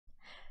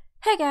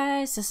Hey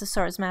guys, this is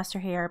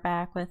Swordsmaster here,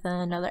 back with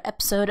another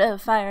episode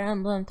of Fire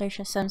Emblem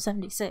Thracia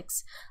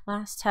 776.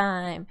 Last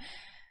time,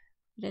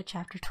 we did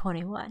chapter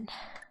 21.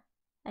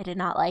 I did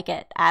not like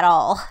it at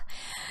all.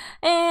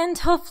 And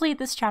hopefully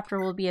this chapter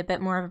will be a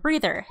bit more of a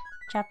breather.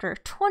 Chapter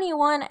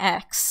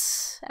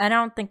 21X. I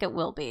don't think it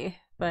will be,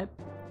 but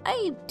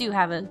I do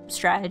have a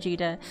strategy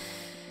to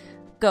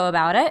go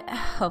about it,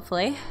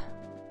 hopefully.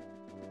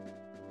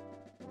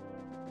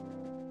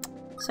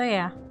 So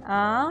yeah,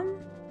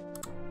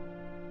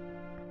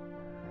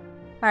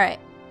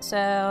 alright,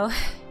 so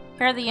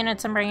here are the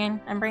units I'm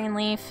bringing. I'm bringing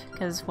Leif,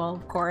 because, well,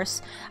 of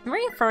course. I'm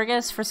bringing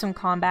Fergus for some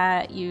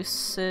combat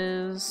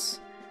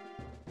uses,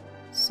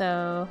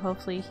 so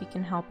hopefully he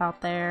can help out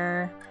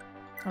there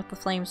with the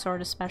flame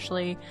sword,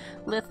 especially.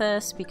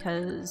 Lithus,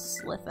 because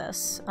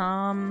Lithus.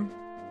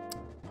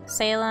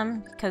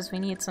 Salem, because we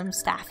need some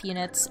staff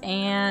units,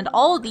 and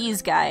all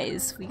these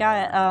guys. We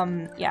got,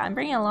 yeah, I'm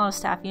bringing a lot of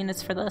staff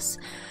units for this.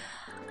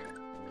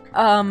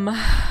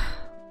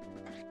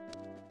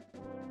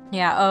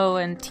 Yeah, oh,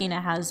 and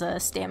Tina has a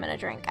stamina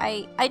drink.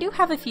 I do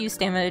have a few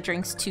stamina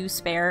drinks to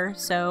spare,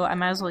 so I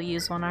might as well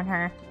use one on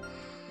her.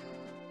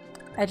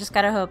 I just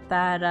gotta hope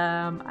that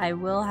I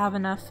will have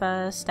enough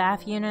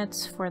staff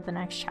units for the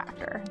next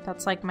chapter.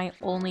 That's like my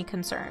only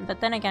concern.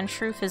 But then again,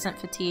 Shroof isn't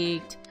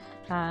fatigued.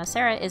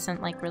 Sarah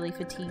isn't like really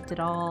fatigued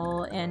at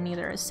all, and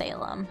neither is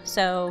Salem.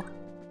 So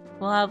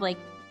we'll have like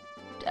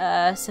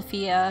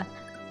Sophia,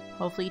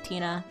 hopefully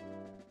Tina.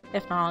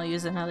 If not, I'll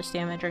use another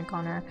stamina drink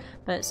on her.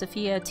 But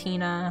Sophia,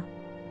 Tina,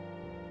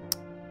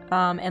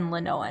 and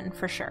Linoan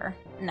for sure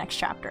next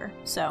chapter.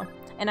 So,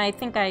 and I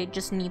think I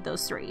just need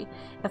those three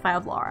if I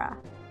have Laura,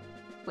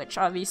 which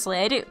obviously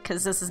I do,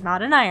 because this is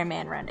not an Iron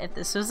Man run. If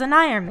this was an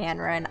Iron Man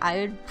run, I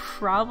would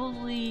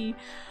probably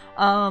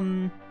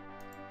not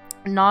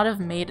have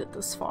made it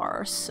this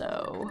far.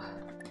 So,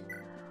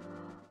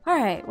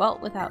 alright, well,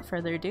 without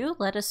further ado,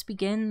 let us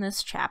begin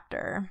this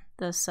chapter.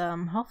 This,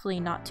 hopefully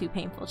not too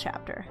painful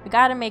chapter. We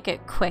gotta make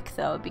it quick,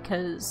 though,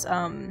 because,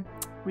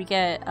 we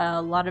get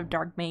a lot of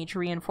Dark Mage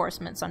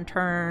reinforcements on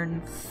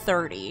turn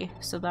 30,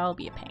 so that'll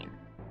be a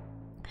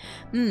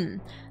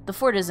pain. The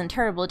fort is in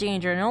terrible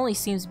danger and only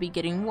seems to be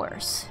getting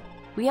worse.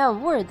 We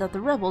have word that the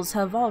rebels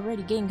have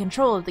already gained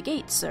control of the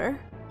gates, sir.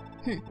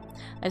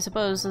 I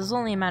suppose it's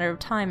only a matter of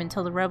time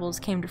until the rebels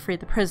came to free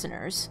the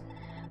prisoners.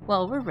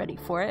 Well, we're ready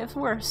for it. If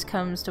worse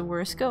comes to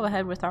worse, go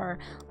ahead with our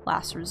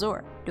last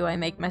resort. Do I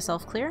make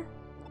myself clear?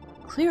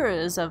 Clear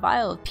as a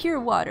vial of pure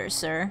water,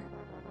 sir.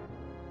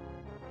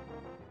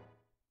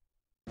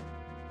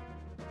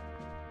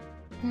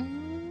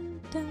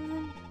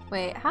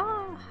 Wait,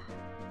 how?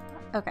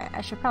 Okay,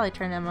 I should probably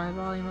turn down my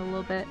volume a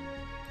little bit.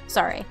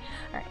 Sorry.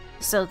 Alright,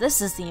 so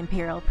this is the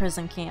Imperial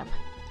prison camp.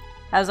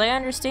 As I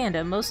understand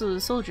it, most of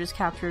the soldiers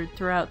captured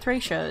throughout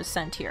Thracia is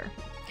sent here.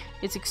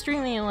 It's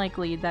extremely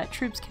unlikely that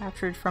troops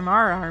captured from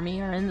our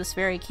army are in this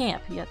very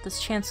camp, yet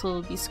this chance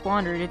will be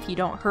squandered if you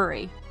don't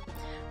hurry.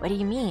 What do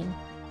you mean?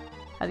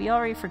 Have you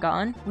already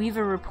forgotten? We have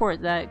a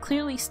report that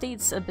clearly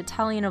states a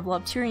battalion of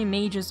Lopturian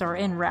mages are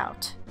en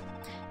route.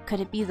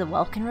 Could it be the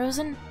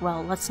Welkenrosen?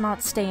 Well, let's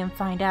not stay and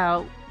find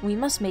out. We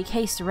must make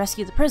haste to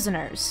rescue the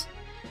prisoners.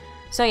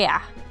 So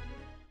yeah,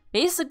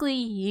 basically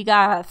you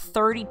got a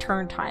 30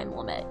 turn time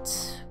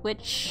limit,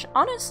 which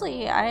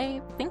honestly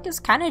I think is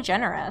kind of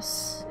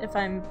generous, if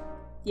I'm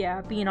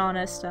being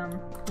honest.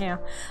 Yeah,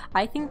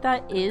 I think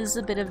that is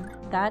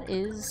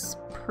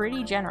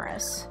pretty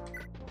generous.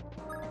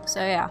 So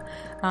yeah,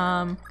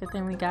 good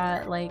thing we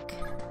got like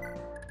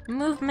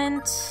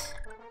movement.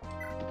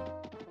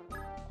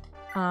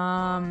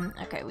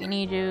 Okay, we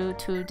need you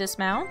to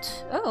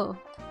dismount. Oh,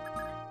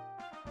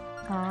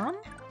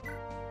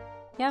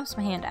 you have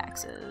some hand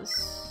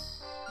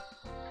axes.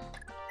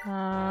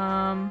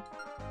 Nah.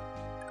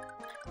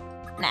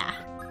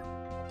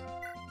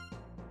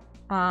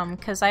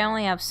 Because I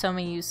only have so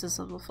many uses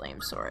of the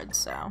flame sword,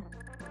 so.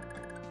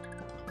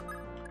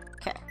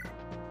 Okay.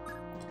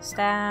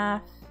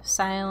 Staff,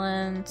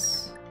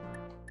 silence.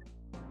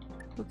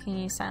 Who can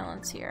you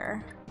silence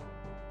here?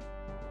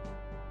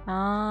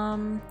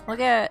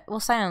 We'll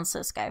silence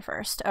this guy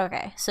first.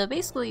 Okay, so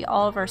basically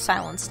all of our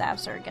silence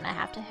staffs are gonna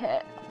have to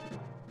hit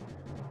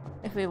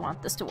if we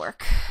want this to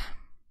work.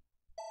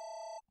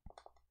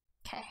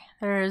 Okay,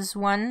 there's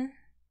one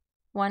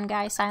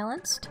guy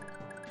silenced.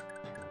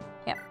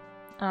 Yep.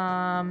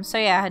 So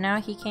yeah, now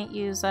he can't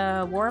use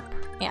warp.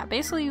 Yeah,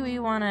 basically we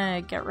want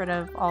to get rid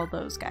of all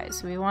those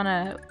guys. We want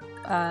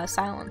to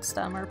silence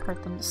them or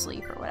put them to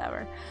sleep or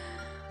whatever.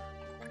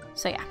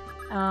 So yeah.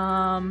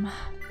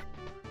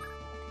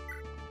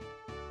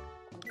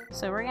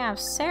 So we're gonna have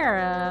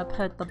Sarah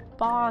put the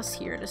boss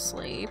here to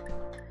sleep,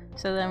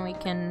 so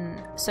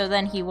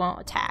then he won't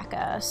attack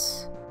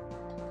us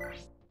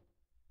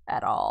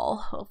at all,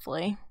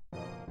 hopefully.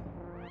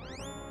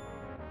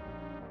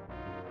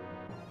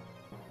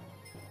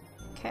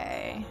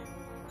 Okay.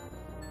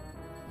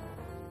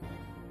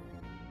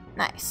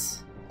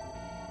 Nice.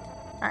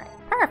 Alright,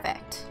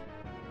 perfect.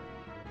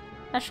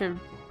 That should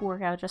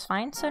work out just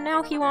fine. So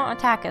now he won't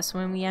attack us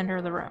when we enter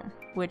the room,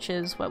 which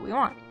is what we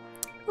want.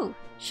 Ooh,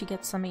 she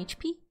gets some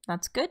HP.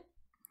 That's good.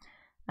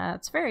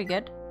 That's very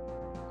good.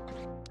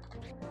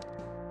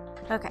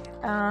 Okay,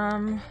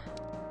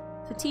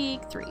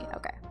 fatigue 3.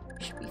 Okay,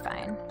 should be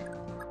fine.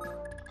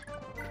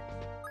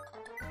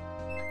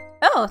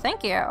 Oh,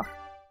 thank you!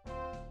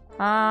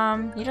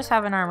 You just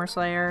have an armor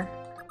slayer,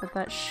 but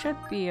that should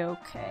be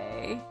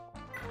okay.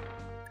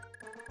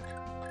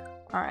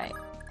 Alright,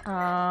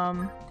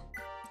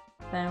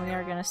 then we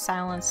are gonna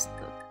silence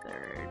the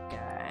third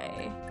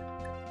guy.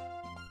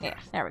 Yeah,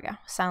 there we go.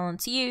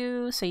 Silence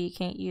you, so you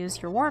can't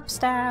use your warp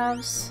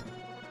staves.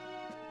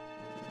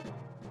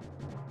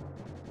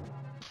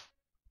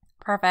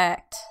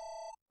 Perfect.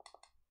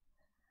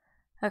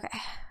 Okay.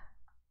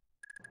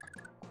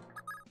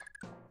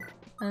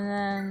 And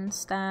then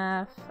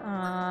staff,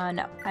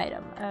 no,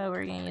 item.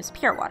 We're gonna use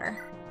pure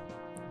water.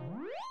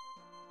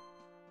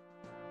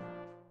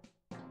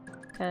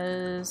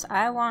 Because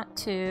I want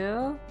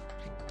to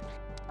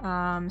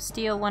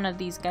steal one of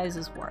these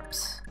guys'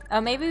 warps. Oh,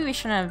 maybe we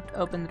shouldn't have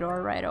opened the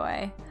door right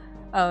away.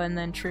 Oh, and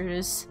then Trude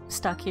is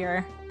stuck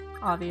here,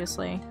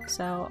 obviously.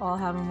 So I'll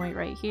have him wait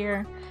right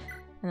here.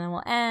 And then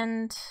we'll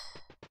end.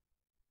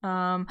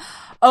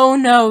 Oh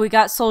no, we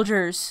got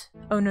soldiers!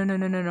 Oh no, no,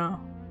 no, no, no.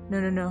 No,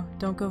 no, no.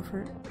 Don't go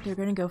for... They're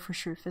gonna go for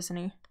Shroof, isn't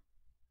he?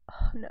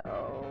 Oh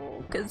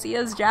no, because he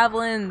has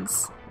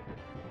javelins!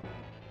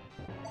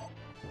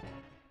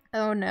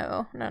 Oh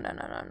no. No, no,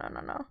 no, no, no,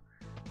 no, no.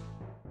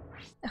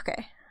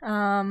 Okay,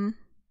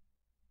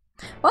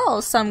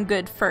 well, some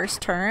good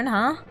first turn,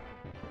 huh?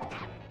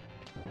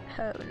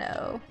 Oh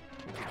no.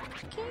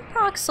 Can you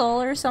proc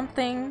soul or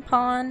something,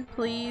 pawn,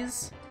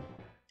 please?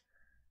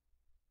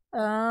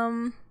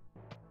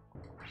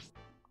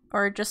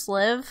 Or just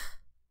live?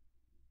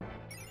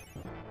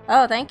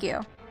 Oh, thank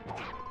you.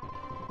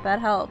 That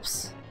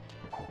helps.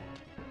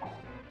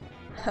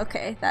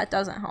 Okay, that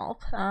doesn't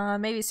help.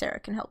 Maybe Sarah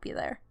can help you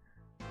there.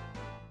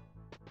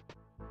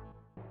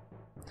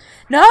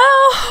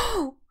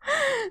 No!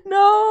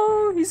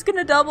 No! He's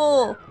gonna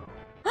double!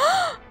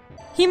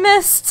 He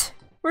missed!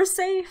 We're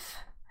safe!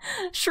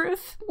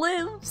 Shroof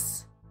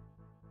lives!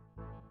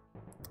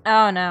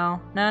 Oh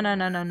no. No, no,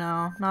 no, no,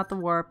 no. Not the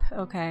warp.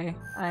 Okay,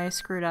 I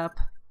screwed up.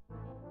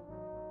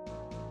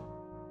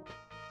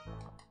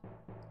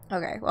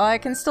 Okay, well I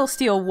can still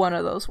steal one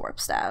of those warp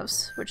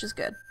staves, which is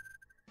good.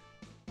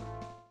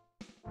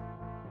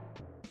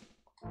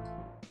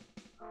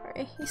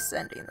 Alright, he's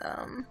sending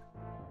them.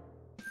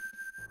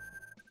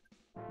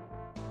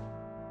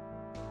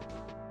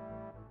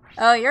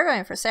 Oh, you're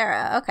going for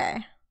Sarah.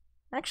 Okay.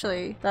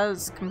 Actually, that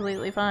was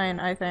completely fine,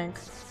 I think.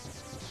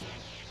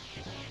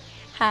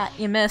 Ha,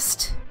 you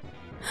missed.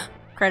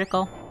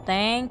 Critical.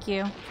 Thank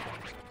you.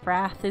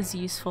 Wrath is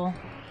useful.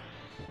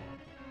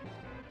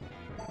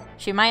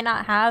 She might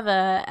not have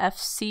a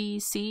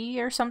FCC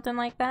or something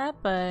like that,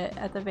 but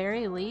at the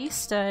very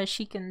least,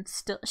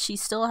 she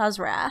still has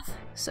Wrath,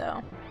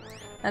 so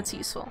that's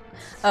useful.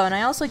 Oh, and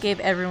I also gave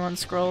everyone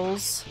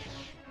scrolls.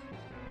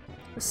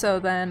 So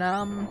then,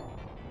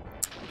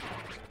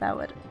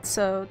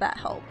 that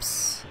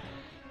helps.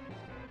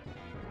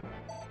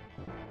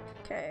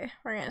 Okay,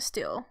 we're gonna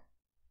steal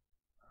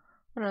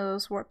one of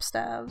those warp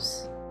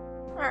staves.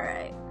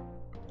 Alright.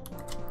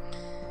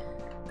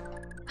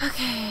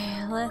 Okay,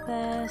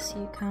 Lithus,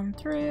 you come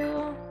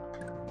through.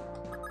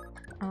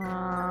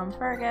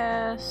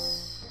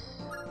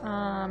 Fergus.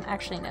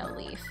 Actually no,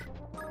 Leif.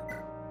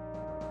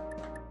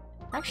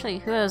 Actually,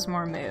 who has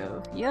more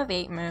move? You have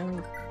 8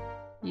 move.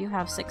 You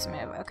have 6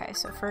 move. Okay,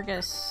 so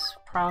Fergus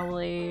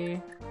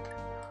probably...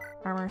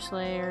 Armor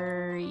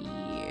Slayer,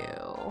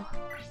 you.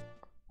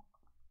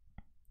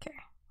 Okay.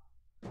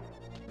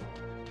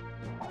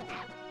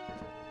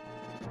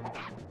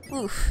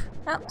 Oof.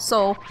 Oh,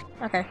 soul.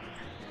 Okay.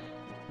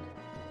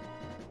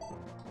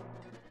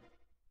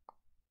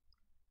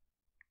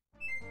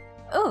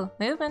 Oh,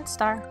 movement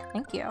star.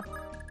 Thank you.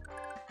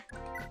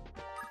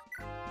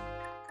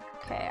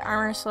 Okay,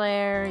 Armor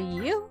Slayer,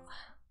 you.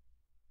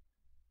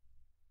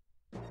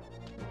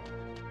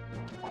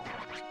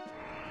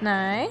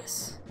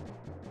 Nice.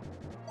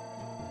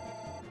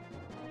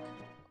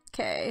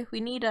 Okay,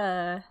 we need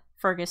a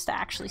Fergus to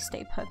actually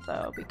stay put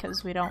though,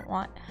 because we don't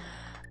want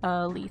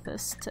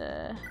Lithus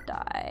to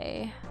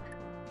die.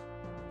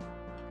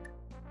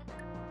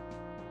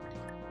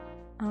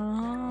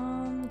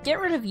 Get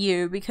rid of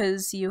you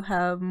because you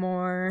have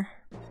more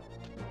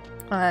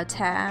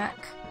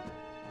attack.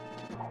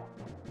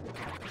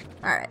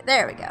 Alright,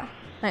 there we go.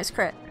 Nice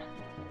crit.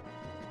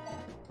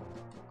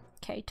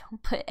 Okay,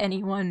 don't put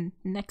anyone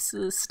next to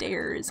the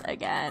stairs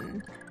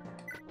again.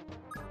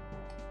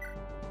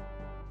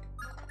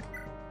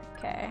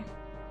 Okay.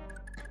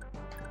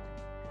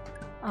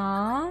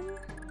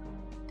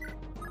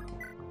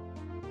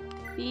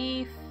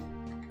 Beef.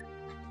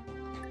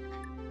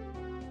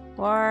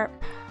 Warp.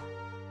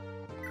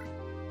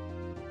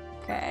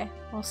 Okay,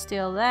 we'll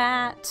steal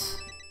that.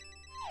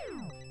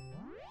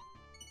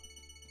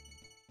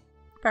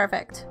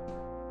 Perfect.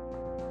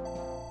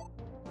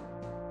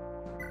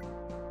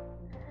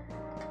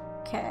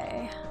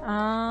 Okay,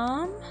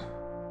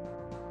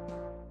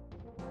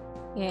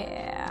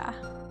 Yeah.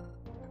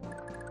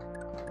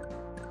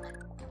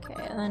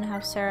 Okay, and then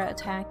have Sarah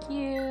attack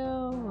you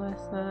with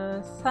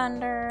the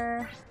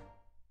thunder.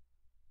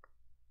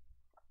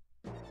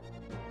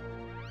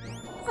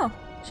 Oh,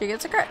 she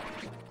gets a crit.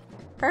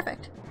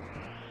 Perfect.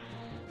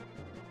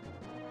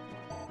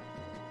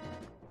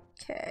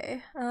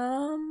 Okay,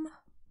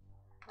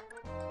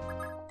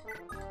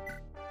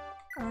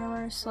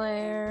 Armor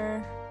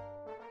Slayer.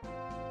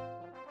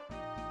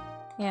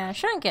 Yeah, I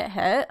shouldn't get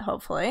hit,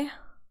 hopefully.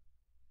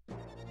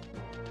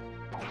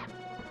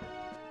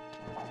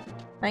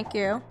 Thank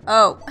you.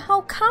 Oh,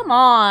 come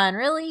on,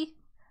 really?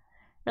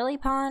 Really,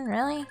 Pawn?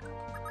 Really?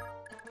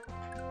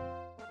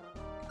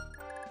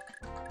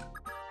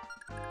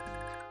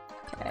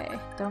 Okay,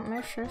 don't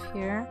mischief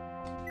here.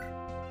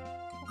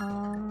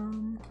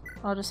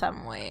 I'll just have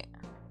him wait.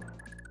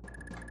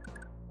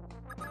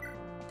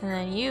 And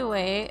then you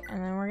wait, and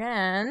then we're gonna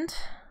end.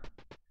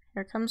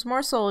 Here comes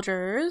more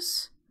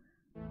soldiers.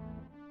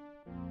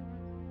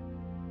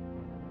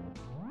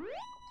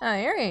 Oh,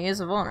 you're gonna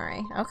use a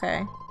vulnerary.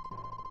 Okay.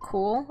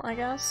 Cool, I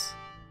guess.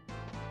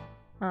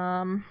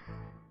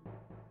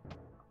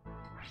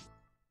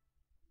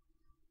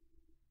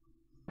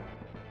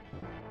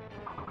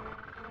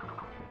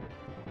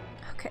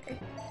 Okay.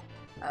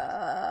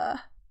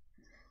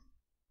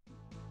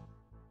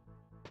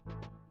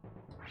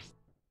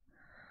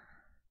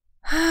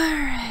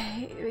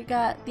 Alright, we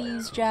got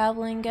these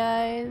javelin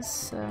guys,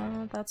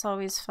 so that's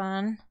always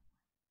fun.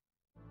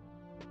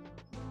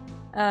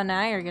 Oh,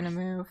 now you're gonna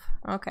move.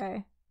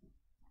 Okay.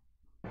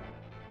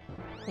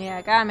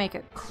 Yeah, gotta make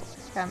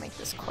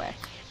this quick.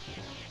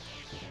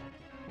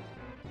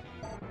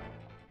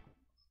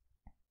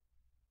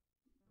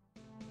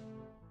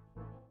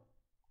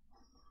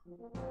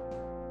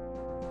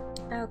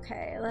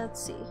 Okay,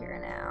 let's see here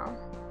now.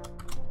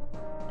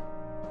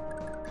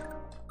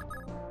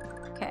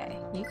 Okay,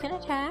 you can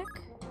attack,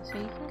 so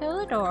you can go to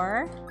the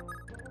door.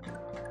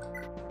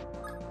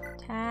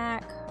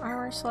 Attack,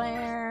 Armor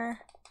Slayer.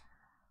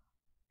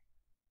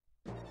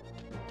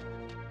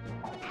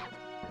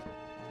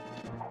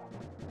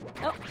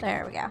 Oh,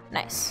 there we go.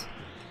 Nice.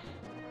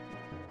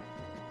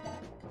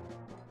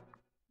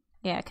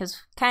 Yeah,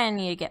 because kind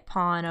of need to get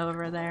Pawn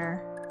over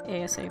there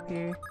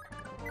ASAP.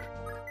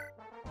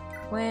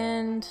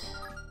 Wind.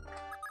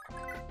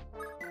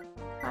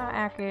 How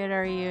accurate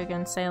are you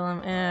against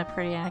Salem?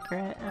 Pretty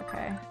accurate.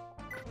 Okay.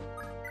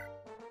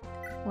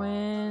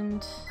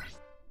 Wind.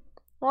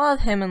 We'll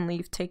have him and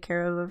Leif take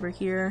care of over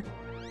here.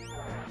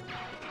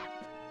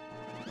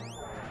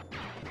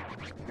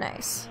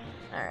 Nice.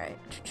 Alright.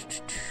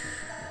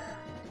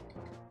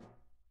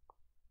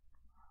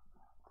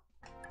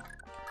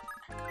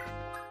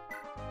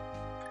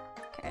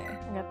 Okay,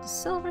 I got the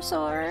silver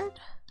sword.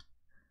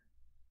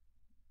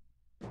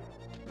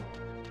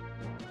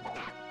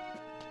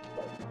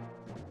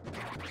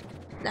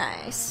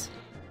 Nice.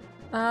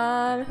 Who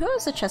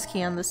has the chest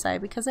key on this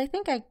side? Because I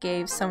think I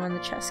gave someone the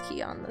chest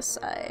key on this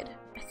side.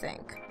 I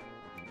think.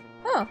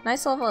 Oh,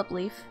 nice level up,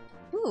 Leif.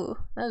 Ooh,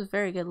 that was a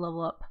very good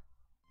level up.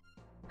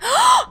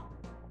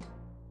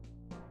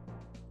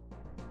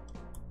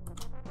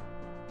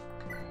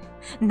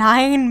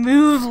 9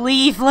 move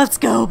Leif! Let's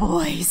go,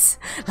 boys!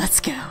 Let's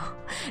go!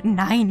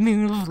 9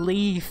 move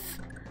Leif!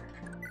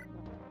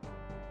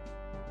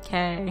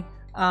 Okay.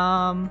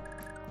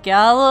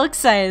 Got a little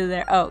excited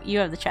there. Oh, you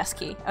have the chest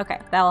key. Okay,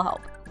 that'll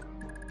help.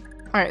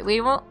 Alright, we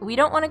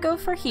don't want to go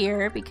for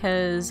here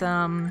because, you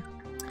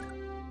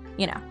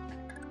know.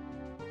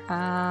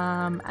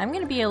 I'm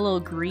gonna be a little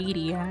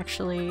greedy,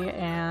 actually,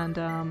 and,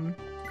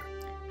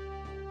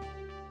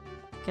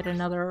 get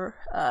another,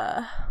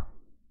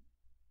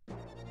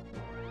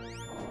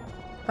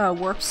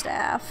 warp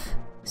staff.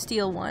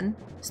 Steal one.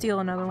 Steal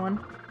another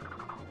one.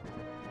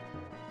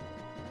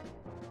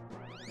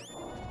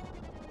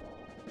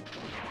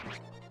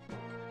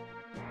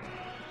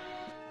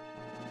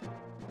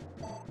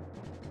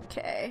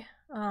 Okay,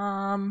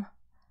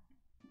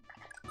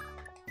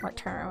 what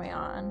turn are we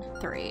on?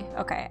 3.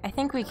 Okay, I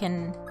think we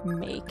can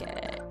make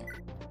it.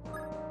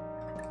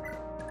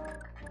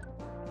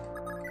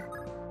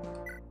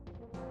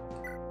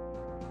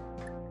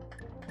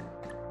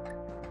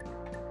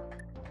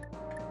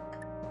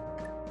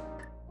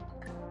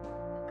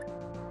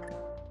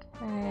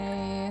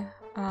 Okay,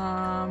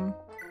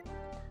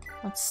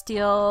 let's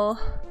steal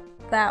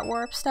that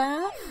warp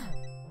staff.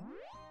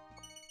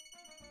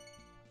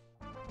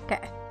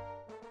 Okay.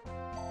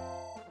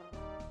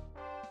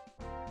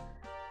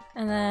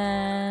 And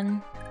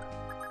then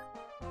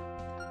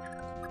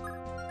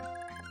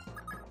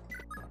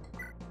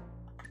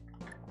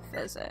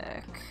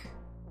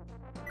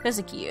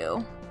Physic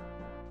you.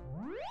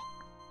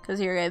 Because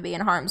you're gonna be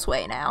in harm's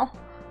way now.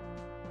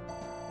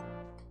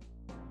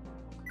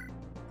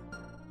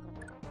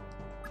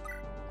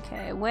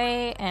 Okay,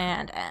 wait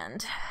and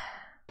end.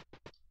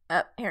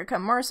 Up, here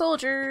come more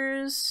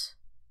soldiers.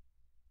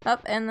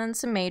 Up, and then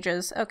some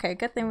mages. Okay,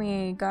 good thing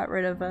we got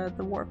rid of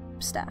the warp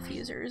staff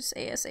users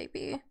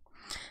ASAP.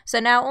 So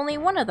now only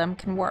one of them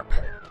can warp.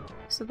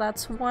 So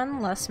that's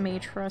one less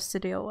mage for us to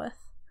deal with,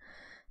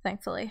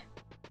 thankfully.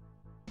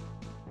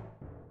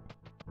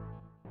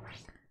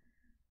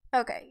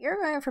 Okay, you're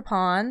going for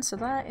pawn, so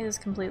that is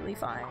completely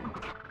fine.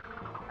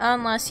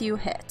 Unless you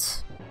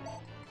hit.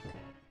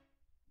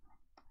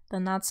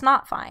 Then that's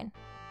not fine.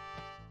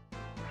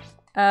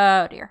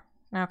 Oh dear.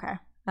 Okay.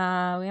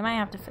 We might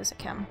have to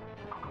physic him.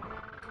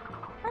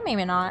 Or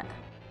maybe not.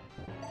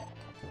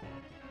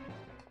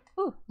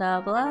 Ooh,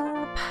 level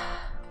up.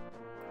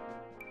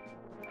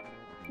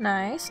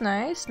 Nice,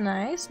 nice,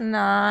 nice,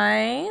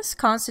 nice.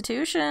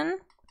 Constitution.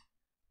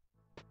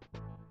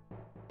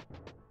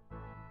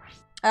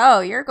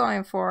 Oh, you're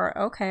going for...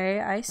 Okay,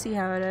 I see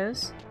how it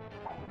is.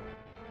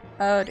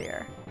 Oh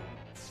dear.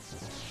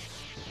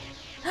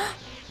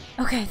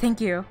 Okay,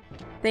 thank you.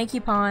 Thank you,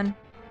 pawn.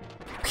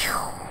 Pew.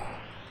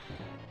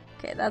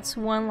 Okay, that's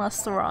one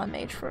less Thracian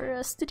mage for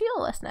us to deal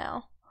with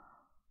now.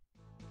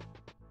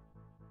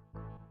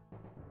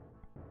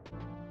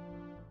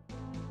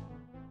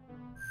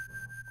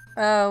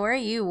 Oh, where are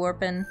you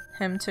warping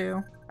him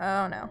to?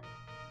 Oh no.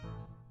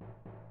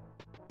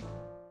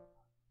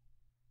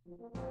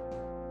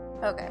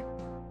 Okay.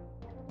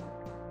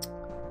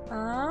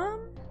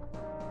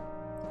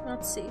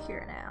 Let's see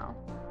here now.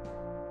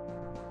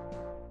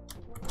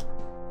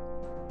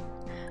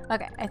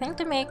 Okay, I think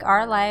to make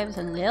our lives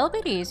a little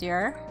bit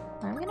easier,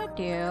 what I'm gonna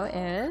do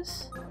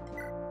is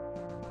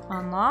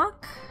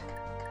unlock.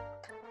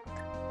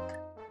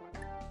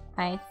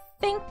 I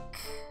think,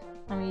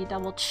 let me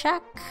double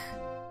check.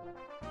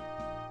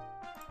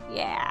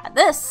 Yeah,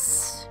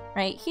 this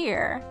right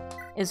here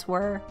is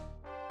where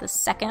the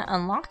second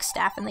unlock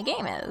staff in the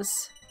game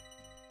is.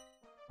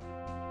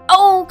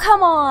 Oh,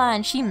 come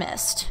on! She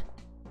missed.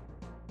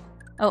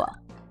 Oh well.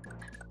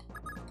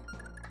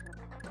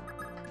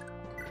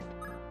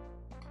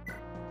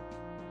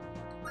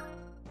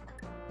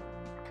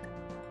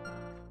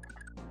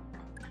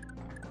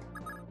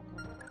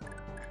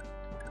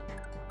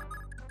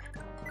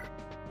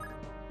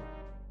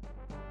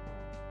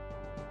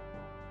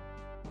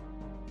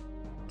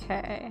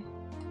 Okay.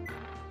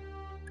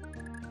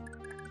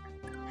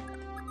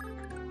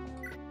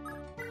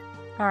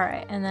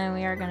 Alright, and then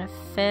we are gonna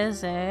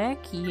physic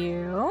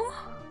you.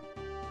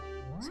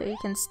 So you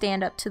can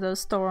stand up to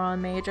those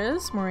Thracian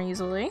mages more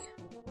easily.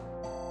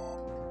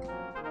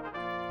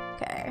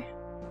 Okay.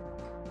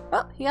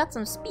 Oh, he got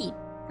some speed.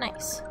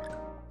 Nice.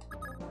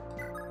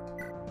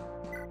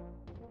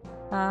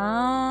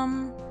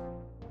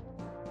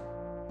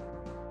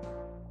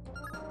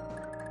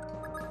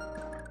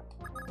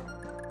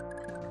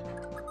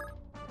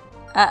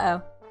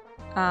 Uh-oh.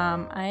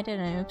 I did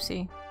an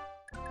oopsie.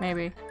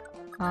 Maybe.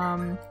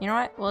 You know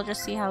what? We'll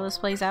just see how this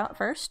plays out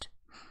first.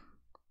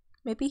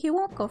 Maybe he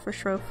won't go for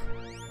Shroff.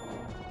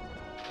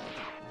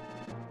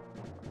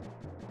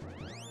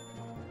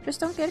 Just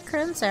don't get a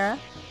crit on Sarah.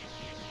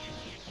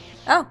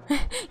 Oh!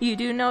 You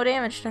do no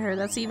damage to her.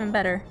 That's even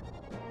better.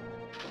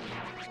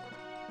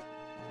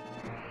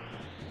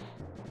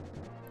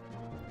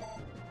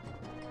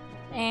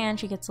 And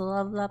she gets a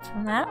level up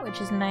from that,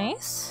 which is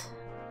nice.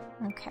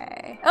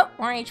 Okay. Oh,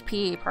 more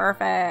HP.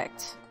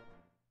 Perfect.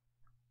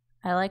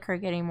 I like her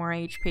getting more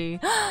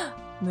HP.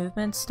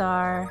 Movement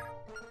star.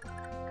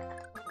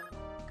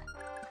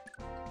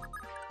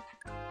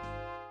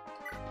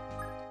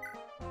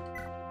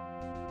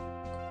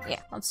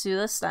 Yeah, let's do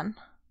this then.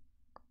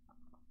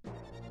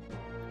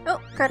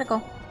 Oh,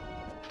 critical.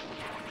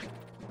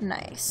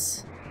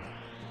 Nice.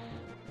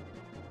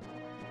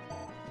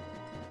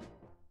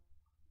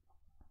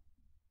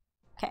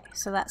 Okay,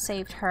 so that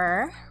saved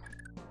her.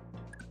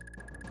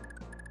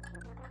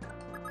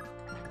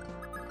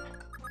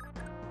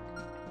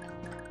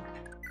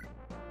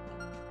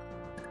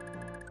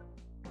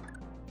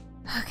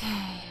 Okay.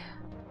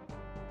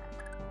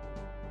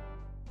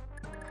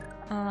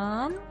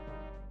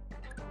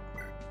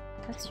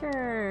 What's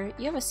your...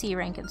 You have a C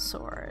rank in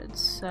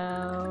swords,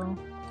 so...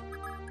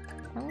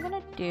 What I'm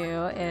gonna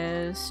do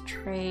is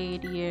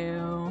trade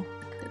you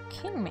the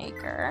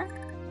Kingmaker.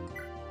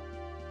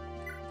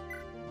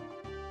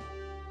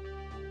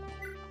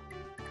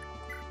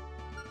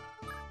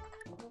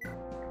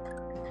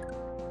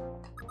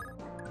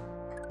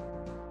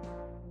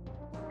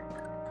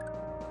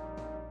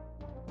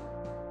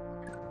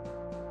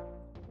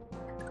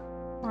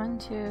 One,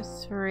 two,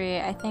 three.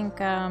 I think,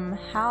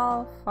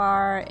 how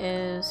far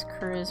is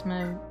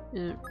Charisma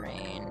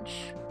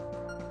range?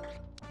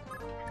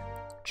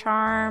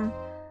 Charm,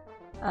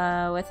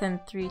 within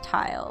 3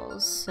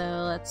 tiles. So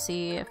let's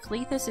see if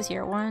Lethus is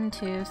here. 1,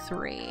 2,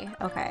 3.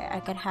 Okay, I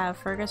could have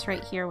Fergus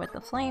right here with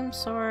the flame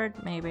sword,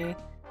 maybe.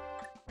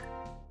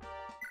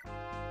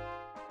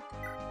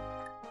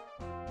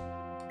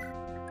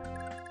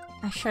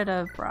 I should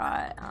have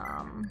brought,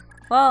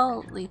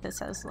 well, Lethus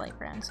has light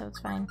brand, so it's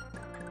fine.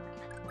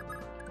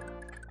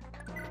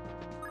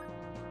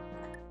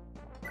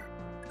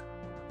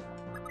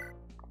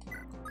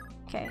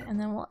 Okay, and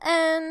then we'll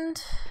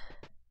end.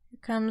 Here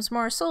comes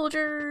more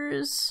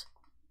soldiers.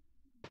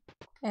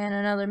 And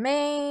another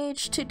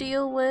mage to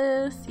deal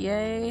with.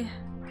 Yay.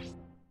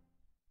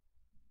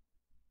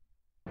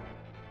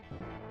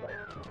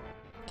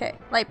 Okay,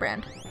 light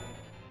brand.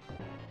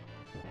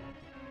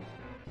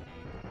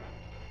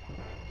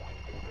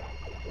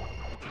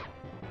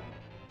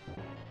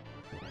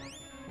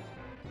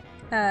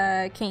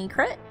 Can he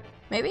crit?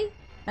 Maybe?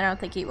 I don't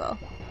think he will.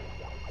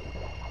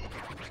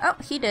 Oh,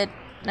 he did.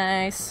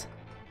 Nice.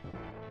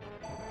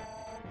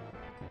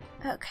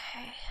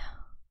 Okay.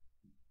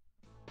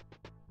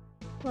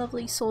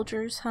 Lovely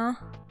soldiers, huh?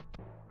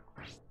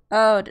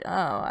 Oh,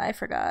 I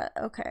forgot.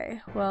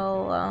 Okay,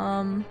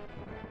 well,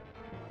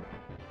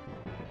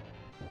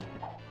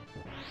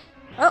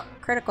 oh,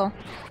 critical.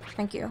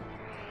 Thank you.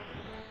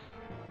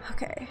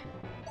 Okay.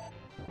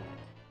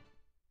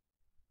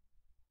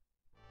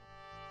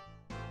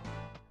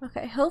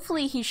 Okay,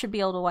 hopefully he should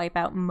be able to wipe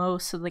out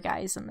most of the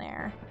guys in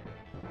there.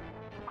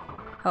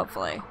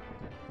 Hopefully.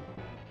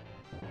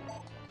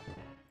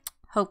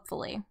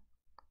 Hopefully.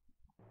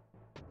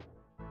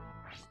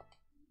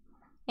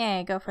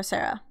 Yeah, go for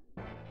Sarah.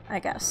 I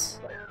guess.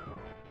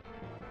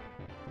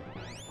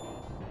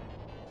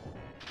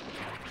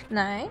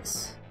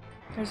 Nice.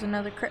 There's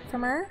another crit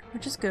from her,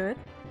 which is good.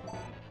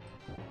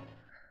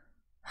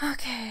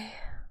 Okay.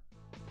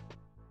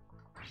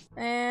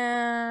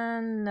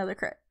 And another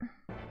crit.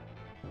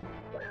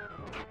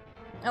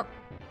 Oh.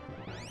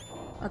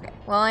 Okay.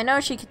 Well, I know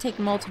she could take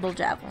multiple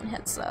javelin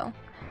hits, though.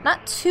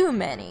 Not too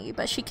many,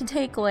 but she can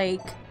take, like,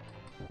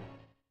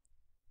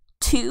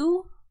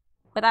 2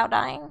 without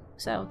dying,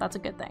 so that's a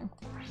good thing.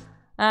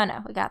 Oh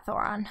no, we got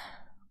Thoron.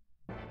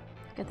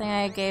 Good thing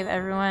I gave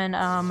everyone,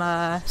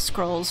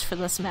 scrolls for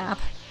this map.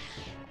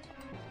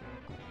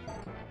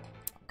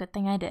 Good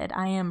thing I did.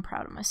 I am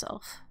proud of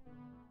myself.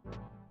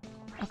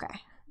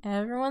 Okay.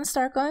 Everyone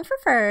start going for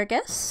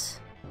Fergus.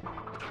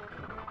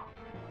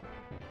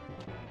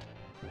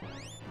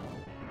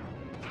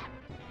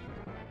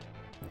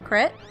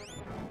 Crit.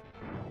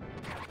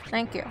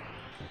 Thank you.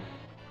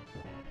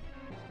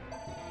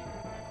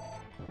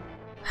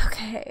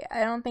 Okay,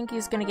 I don't think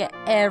he's gonna get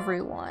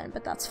everyone,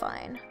 but that's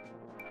fine.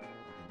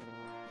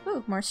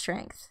 Ooh, more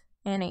strength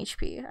and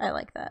HP. I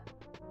like that.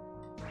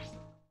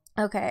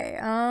 Okay,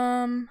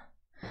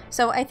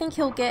 so I think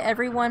he'll get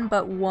everyone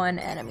but one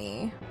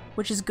enemy,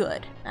 which is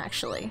good,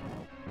 actually.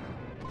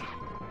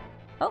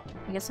 Oh,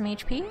 I get some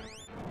HP?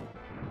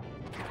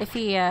 If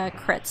he,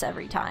 crits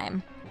every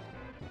time.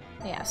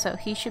 Yeah, so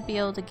he should be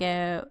able to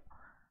get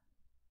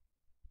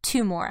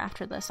 2 more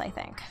after this, I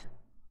think.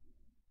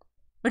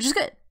 Which is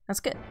good. That's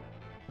good.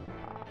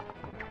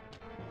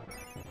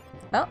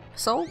 Oh,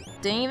 soul.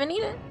 Didn't even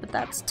need it, but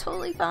that's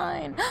totally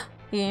fine.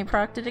 He ain't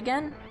procced it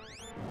again.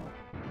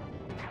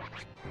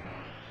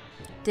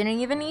 Didn't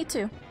even need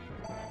to.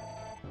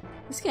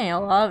 He's getting a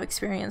lot of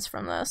experience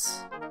from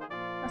this.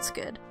 That's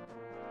good.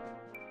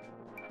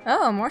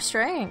 Oh, more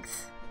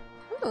strength.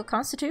 Ooh,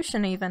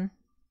 constitution even.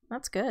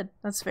 That's good.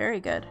 That's very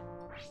good.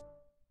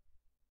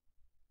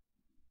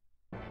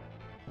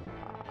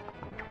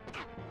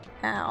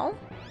 Ow.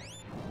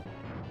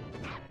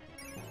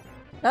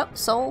 Oh,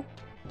 soul.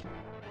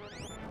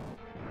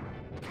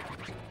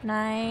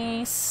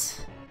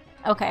 Nice.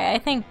 Okay, I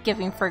think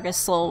giving Fergus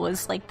soul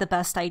was like the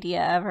best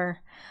idea ever.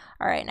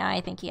 Alright, now I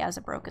think he has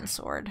a broken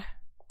sword.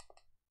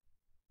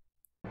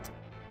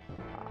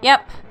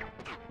 Yep.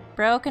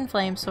 Broken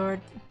flame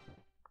sword.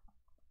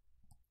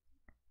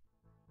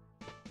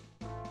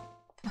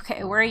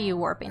 Okay, where are you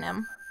warping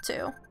him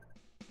to?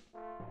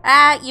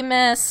 Ah, you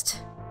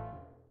missed.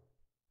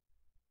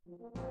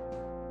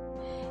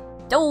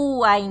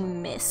 Oh, I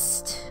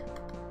missed.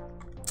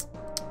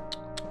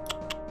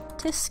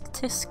 Tisk,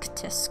 tisk,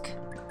 tisk.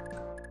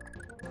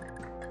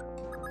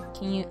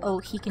 Can you— oh,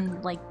 he can,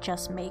 like,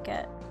 just make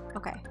it.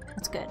 Okay,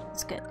 that's good.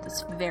 That's good.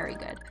 That's very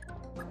good.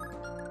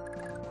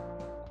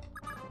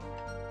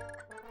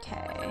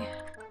 Okay.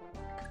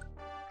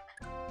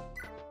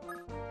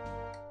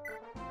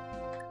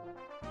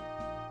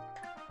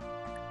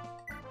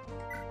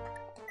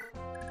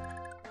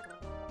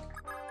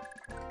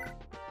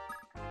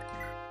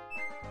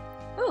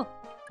 Ooh.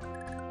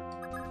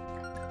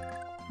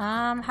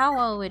 How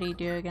well would he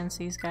do against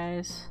these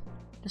guys?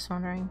 Just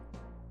wondering.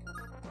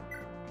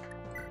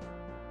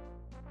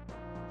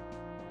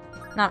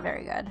 Not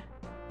very good.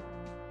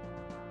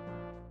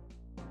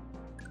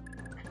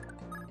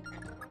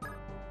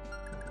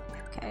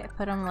 Okay,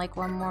 put him like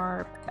one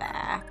more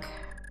back.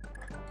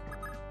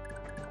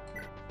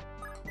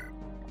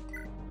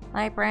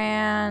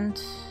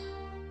 Lightbrand.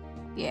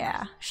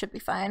 Yeah, should be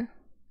fine.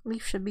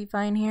 Leif should be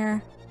fine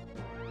here.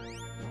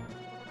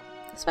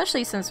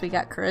 Especially since we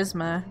got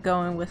Charisma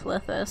going with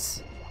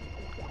Lithis.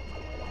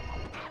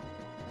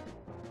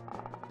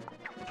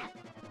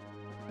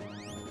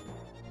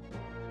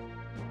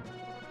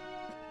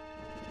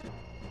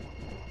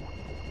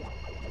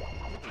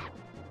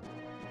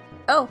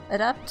 Oh,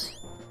 adept.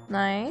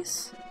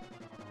 Nice.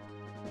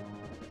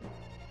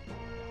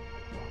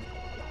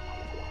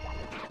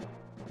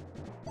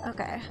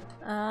 Okay.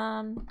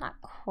 Not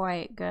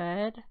quite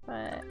good,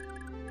 but...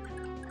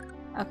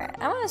 okay,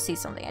 I want to see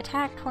something.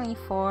 Attack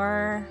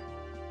 24.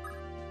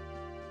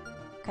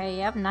 Okay,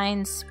 you have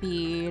 9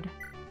 speed.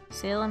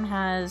 Salem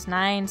has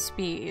 9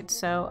 speed,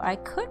 so I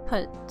could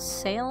put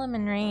Salem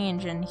in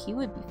range and he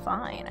would be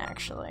fine,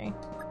 actually.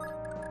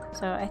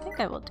 So I think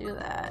I will do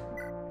that.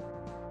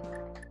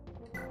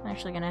 I'm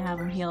actually gonna have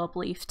him heal up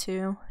Leif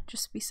too,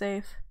 just to be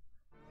safe.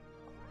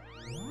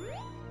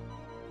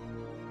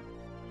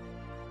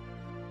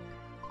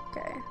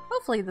 Okay,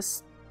 hopefully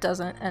this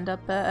doesn't end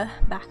up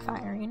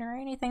backfiring or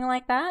anything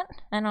like that.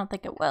 I don't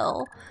think it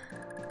will,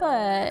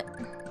 but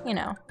you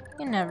know,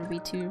 you can never be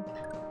too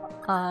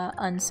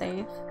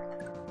unsafe.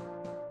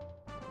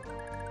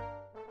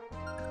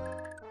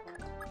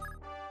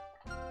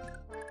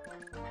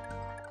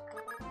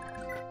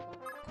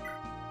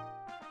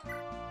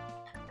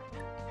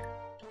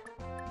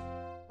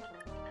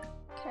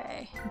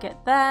 Okay,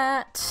 get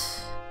that.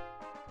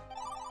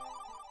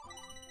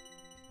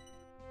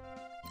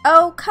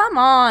 Oh, come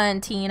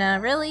on, Tina,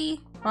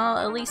 really? Well,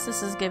 at least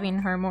this is giving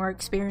her more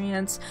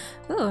experience.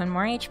 Ooh, and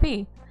more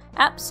HP.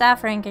 App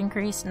staff rank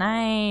increase,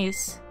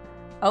 nice.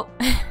 Oh,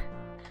 where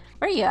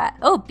are you at?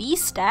 Oh, B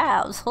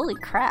staves, holy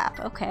crap.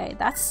 Okay,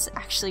 that's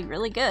actually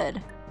really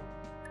good.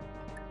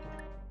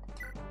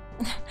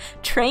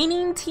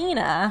 Training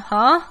Tina,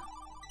 huh?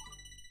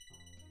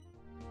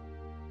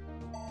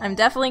 I'm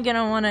definitely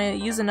gonna want to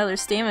use another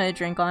stamina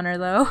drink on her,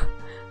 though.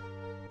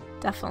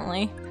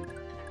 Definitely.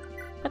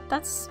 But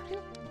that's,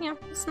 you know,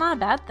 it's not a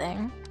bad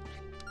thing.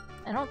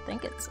 I don't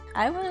think it's...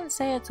 I wouldn't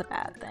say it's a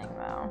bad thing,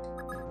 though.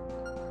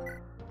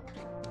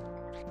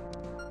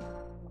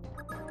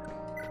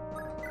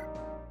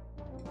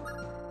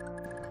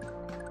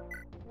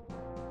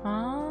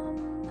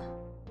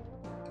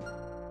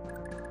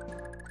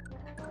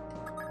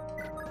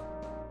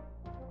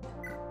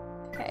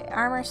 Okay,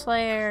 Armor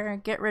Slayer,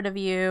 get rid of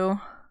you.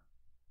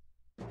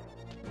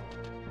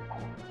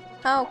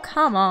 Oh,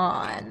 come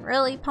on.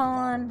 Really,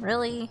 Pawn?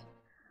 Really?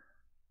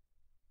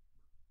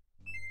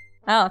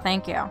 Oh,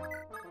 thank you.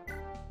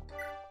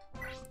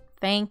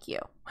 Thank you.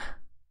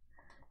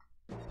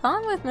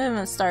 Pawn with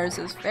movement stars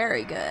is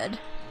very good.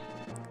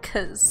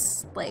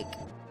 Because, like,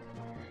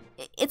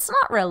 it's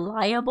not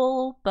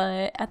reliable,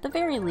 but at the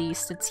very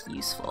least, it's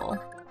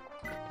useful.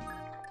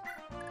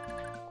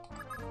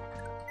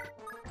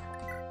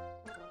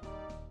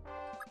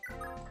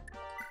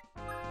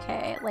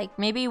 Okay, like,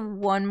 maybe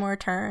one more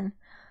turn.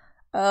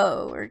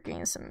 Oh, we're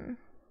getting some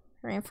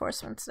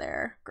reinforcements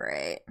there.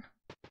 Great.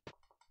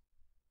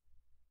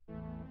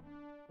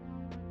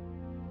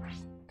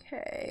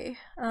 Okay,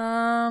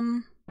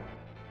 oh,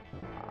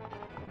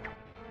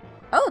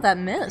 that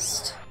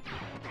missed.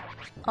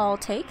 I'll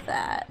take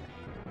that.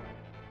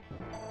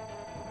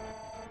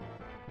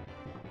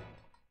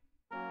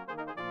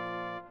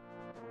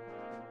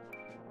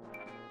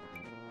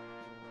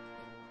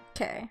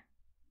 Okay.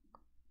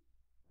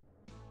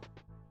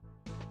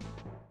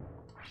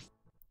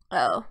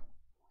 Oh.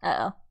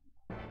 Uh-oh.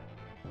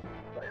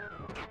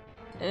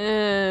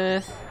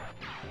 Ugh.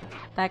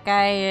 That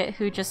guy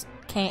who just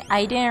came—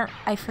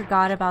 I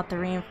forgot about the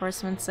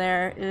reinforcements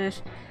there. Ugh.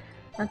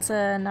 That's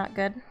not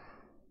good.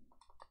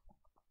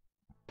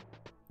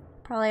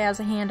 Probably has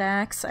a hand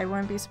axe. I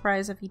wouldn't be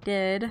surprised if he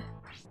did.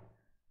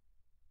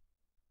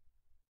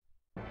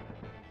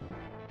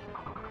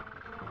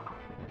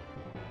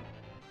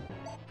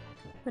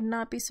 Would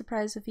not be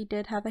surprised if he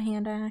did have a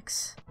hand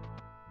axe.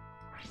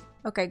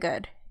 Okay,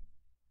 good.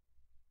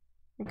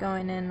 You're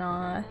going in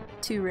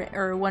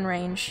one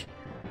range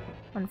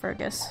on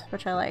Fergus,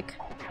 which I like.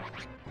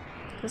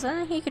 Because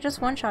then he could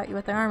just one-shot you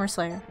with the Armor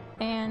Slayer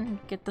and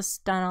get this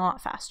done a lot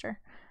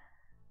faster.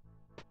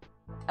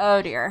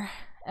 Oh dear.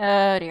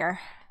 Oh dear.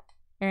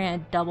 You're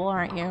gonna double,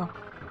 aren't you?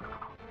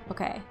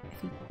 Okay,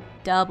 if he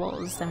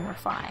doubles, then we're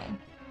fine.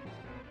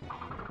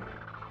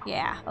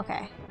 Yeah,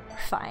 okay. We're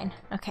fine.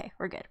 Okay,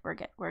 we're good, we're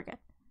good, we're good.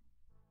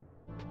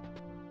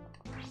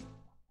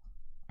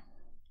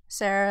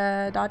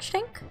 Sarah dodge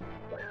tank?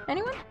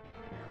 Anyone?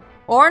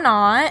 Or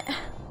not.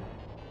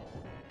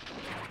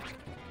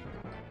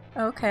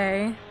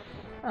 Okay.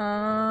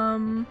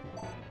 Time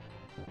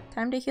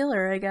to heal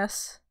her, I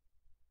guess.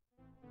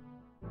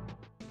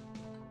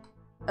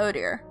 Oh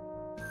dear.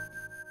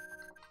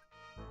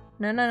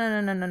 No, no, no,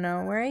 no, no, no,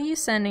 no. Where are you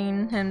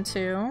sending him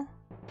to?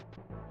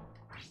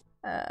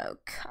 Oh,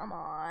 come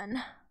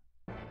on.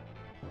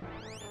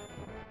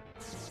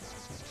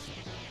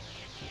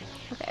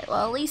 Okay,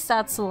 well at least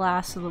that's the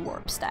last of the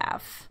warp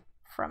staff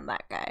from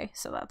that guy,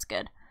 so that's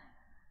good.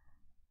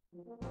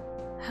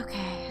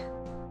 Okay.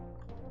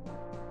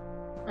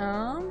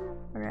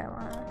 Where do I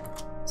wanna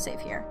save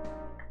here?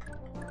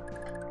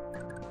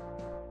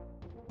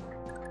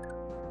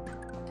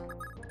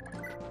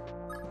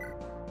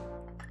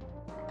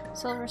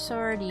 Silver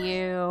Sword,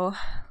 you.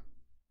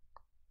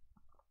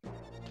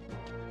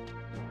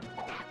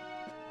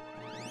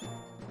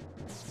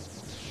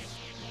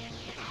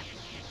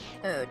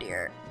 Oh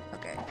dear.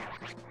 Okay.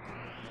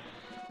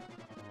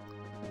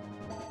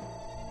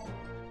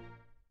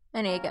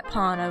 I need to get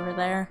Pawn over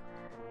there.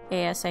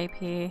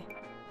 ASAP.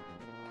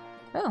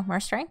 Oh, more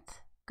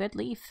strength. Good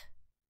Leif.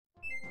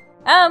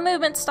 Oh,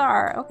 movement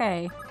star!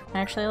 Okay. I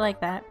actually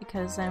like that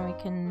because then we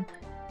can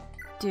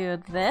do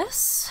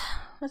this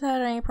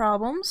without any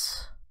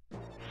problems.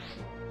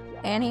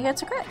 And he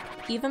gets a crit.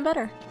 Even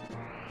better.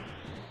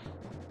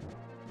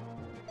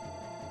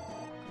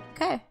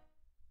 Okay.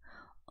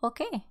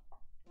 Okay.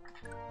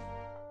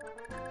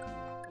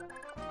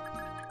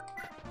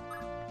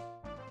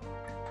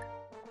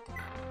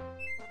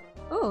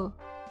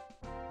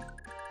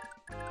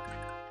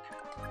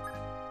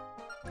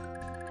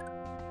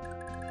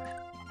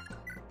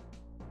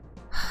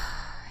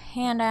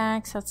 hand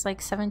axe, that's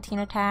like 17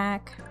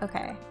 attack.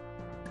 Okay.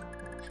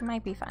 She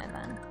might be fine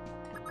then.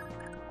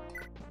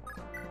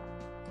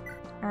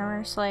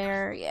 Armor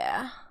Slayer,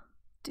 yeah.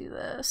 Do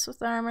this with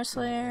the Armor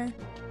Slayer.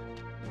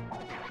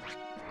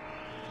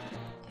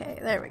 Okay,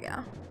 there we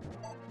go.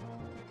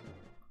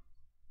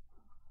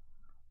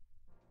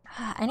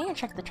 I need to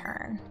check the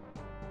turn.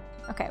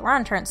 Okay, we're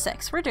on turn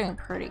 6. We're doing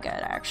pretty good,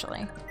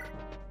 actually.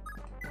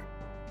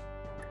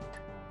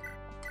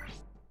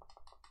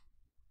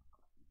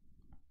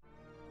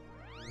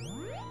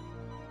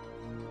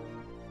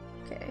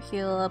 Okay,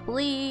 heal up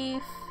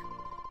Leif.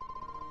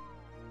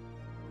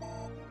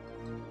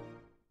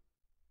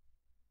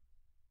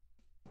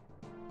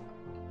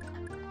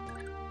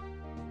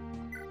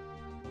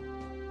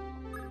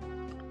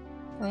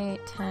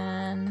 Wait,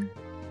 10.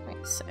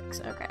 Wait,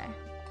 6, okay.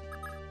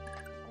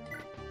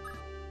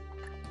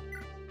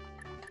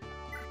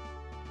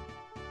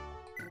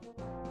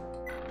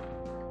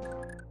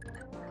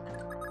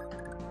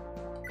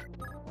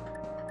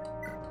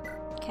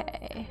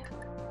 Okay.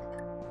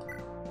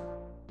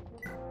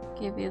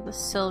 Give you the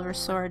silver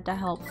sword to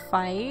help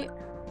fight.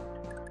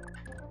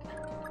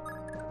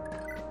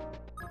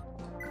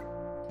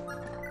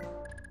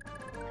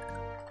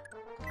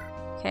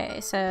 Okay,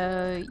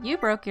 so you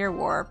broke your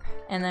warp,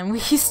 and then we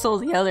stole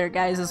the other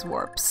guys'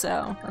 warp,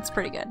 so that's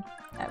pretty good,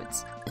 I would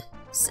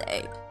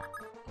say.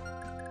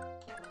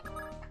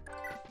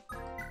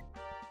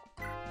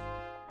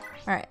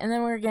 Alright, and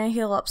then we're gonna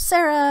heal up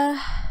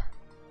Sarah.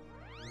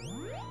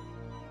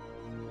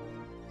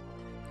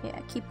 Yeah,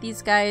 keep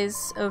these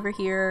guys over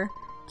here.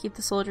 Keep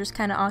the soldiers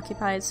kind of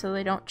occupied so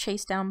they don't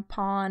chase down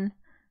Pawn.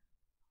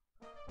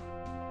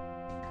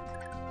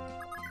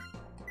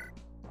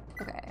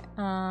 Okay,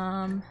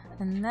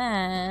 and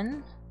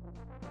then...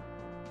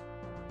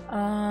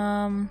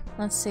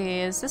 let's see,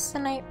 is this the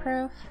night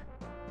proof?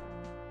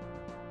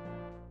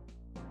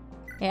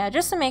 Yeah,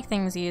 just to make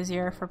things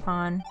easier for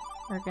Pawn,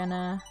 we're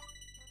gonna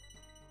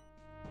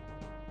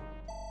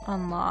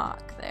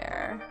unlock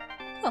there.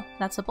 Oh,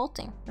 that's a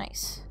bolting.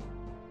 Nice.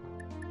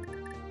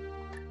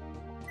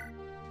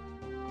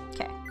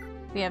 Okay,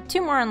 we have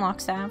 2 more unlock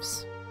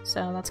staffs,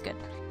 so that's good.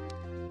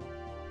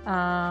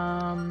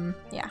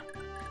 Yeah.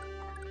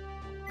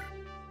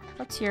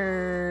 What's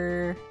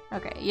your...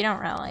 Okay, you don't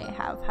really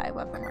have high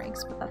weapon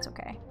ranks, but that's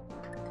okay.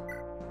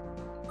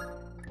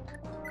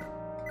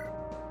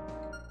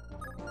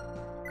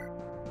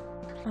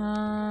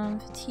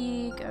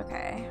 Fatigue,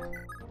 okay.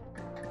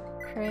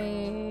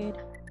 Trade.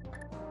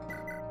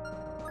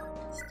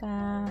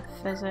 Staff,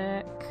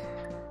 physic.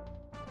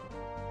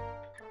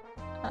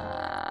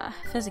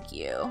 Physic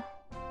you.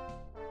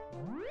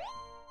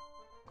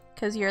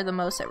 Because you're the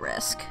most at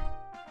risk.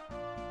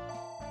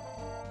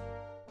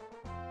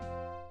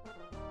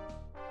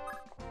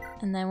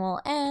 And then we'll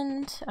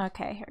end.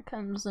 Okay, here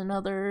comes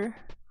another.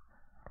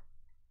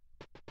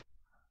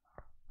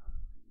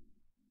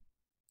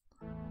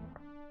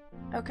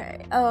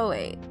 Okay, oh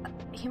wait.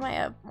 He might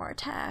have more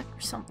attack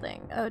or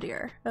something. Oh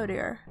dear, oh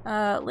dear.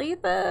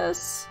 Leave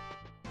this.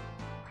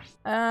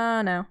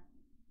 No.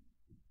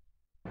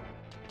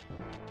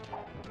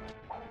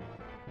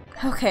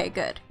 Okay,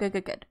 good, good,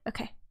 good, good.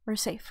 Okay, we're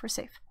safe, we're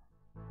safe.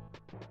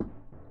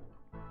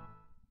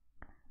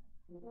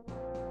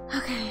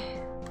 Okay.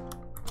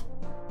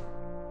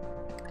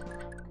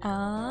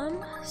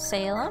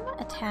 Salem,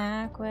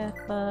 attack with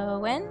the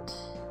wind.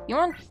 You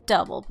want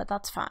double, but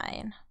that's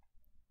fine.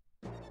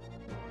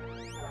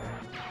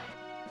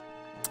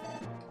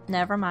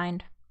 Never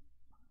mind.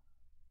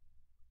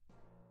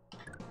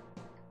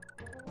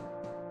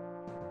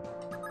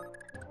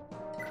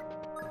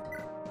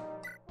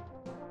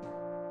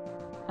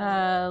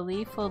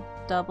 Leif will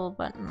double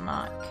but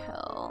not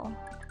kill.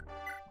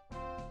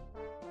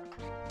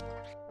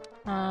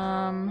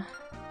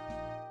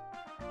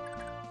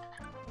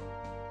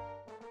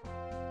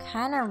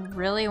 Kinda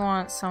really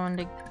want someone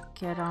to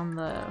get on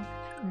the...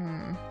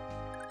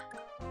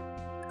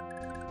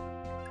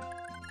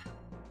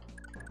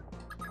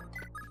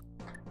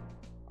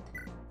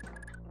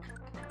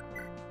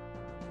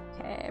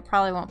 Okay, it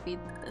probably won't be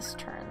this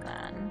turn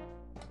then.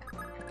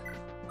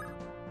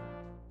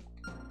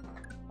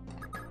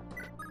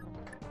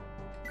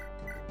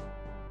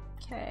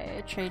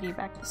 Okay, trade you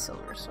back to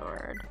Silver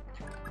Sword.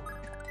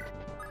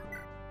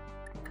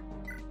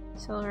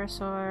 Silver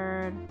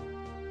Sword.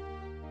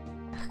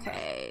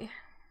 Okay.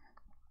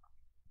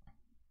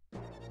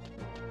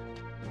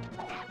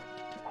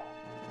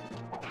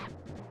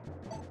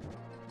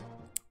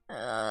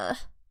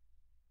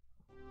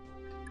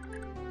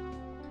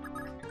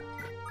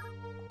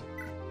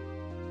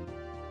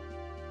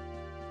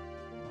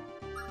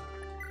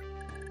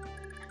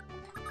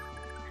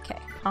 Okay,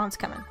 Pawn's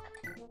coming.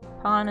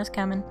 Pawn is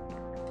coming.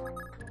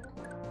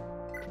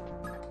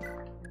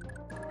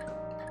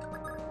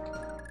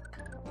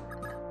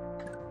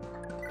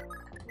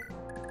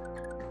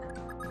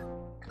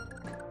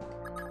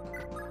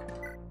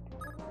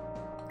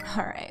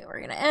 Alright,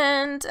 we're gonna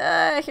end.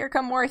 Here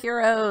come more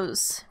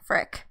heroes.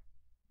 Frick.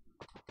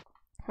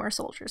 More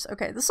soldiers.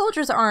 Okay, the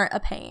soldiers aren't a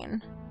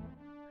pain.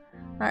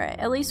 Alright,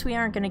 at least we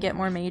aren't gonna get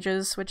more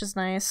mages, which is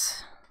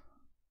nice.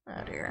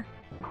 Oh dear.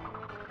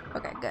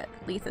 Okay, good.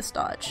 Lethus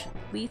dodge.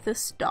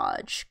 Lethus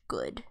dodge.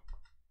 Good.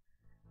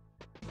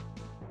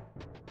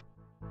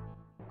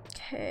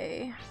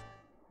 Okay.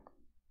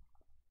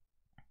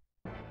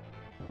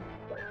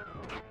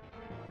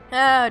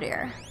 Oh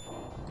dear.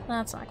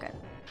 That's not good.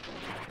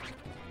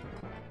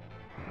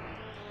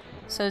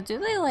 So do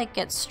they like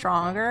get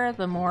stronger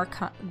the more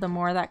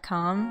that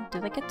come? Do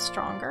they get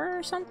stronger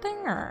or something,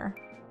 or?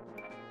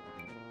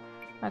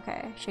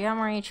 Okay, she got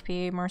more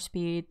HP, more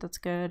speed, that's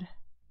good.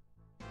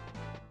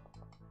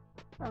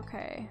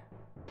 Okay.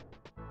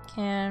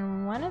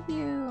 Can one of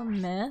you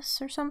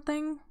miss or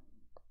something?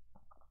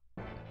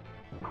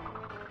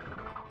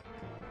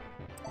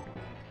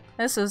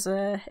 This is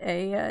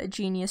a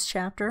genius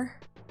chapter.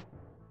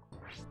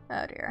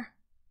 Oh dear.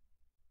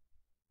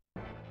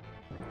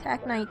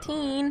 Attack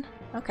 19.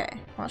 Okay,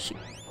 well she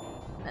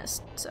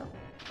missed, so.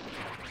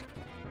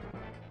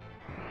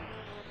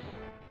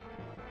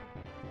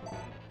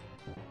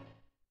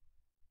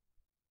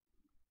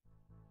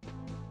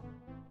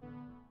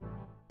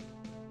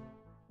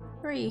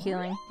 Where are you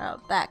healing? Oh,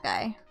 that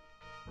guy.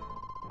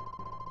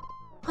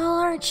 Well,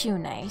 aren't you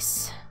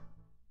nice?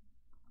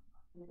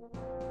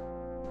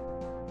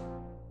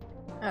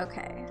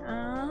 Okay,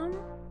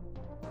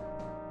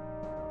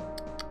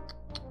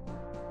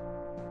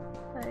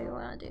 what do you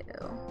want to do?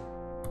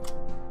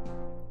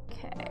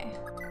 Okay.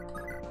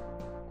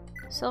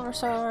 Silver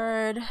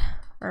sword.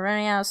 We're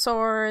running out of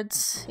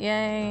swords.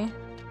 Yay.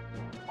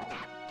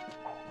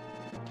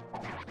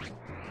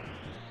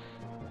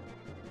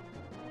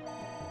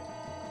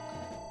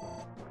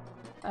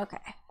 Okay,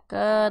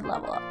 good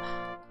level up.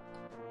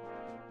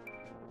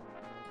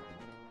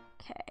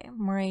 Okay,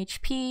 more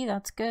HP,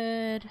 that's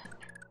good.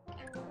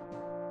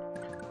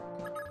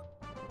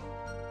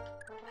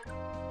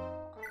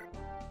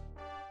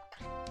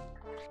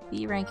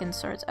 B rank in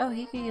swords. Oh,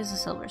 he could use a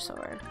silver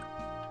sword.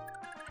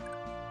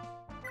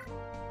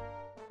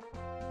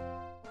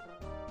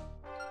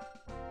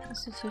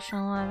 Constitution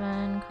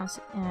 11.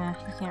 Yeah,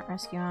 you can't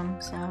rescue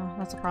him, so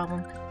that's a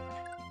problem.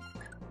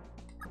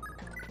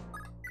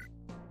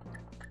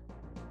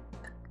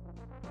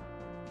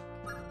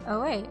 Oh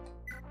wait,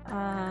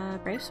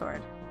 brave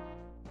sword.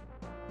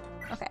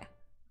 Okay,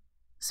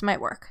 this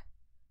might work.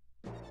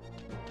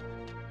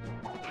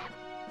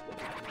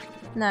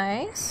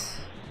 Nice.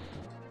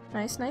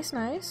 Nice, nice,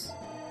 nice.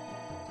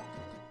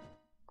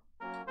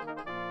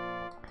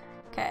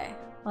 Okay,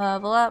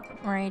 level up,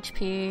 more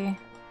HP.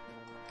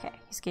 Okay,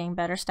 he's getting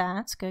better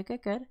stats. Good,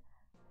 good, good.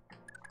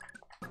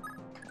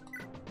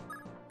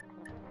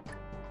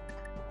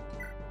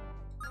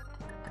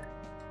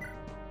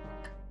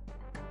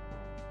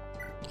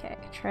 Okay,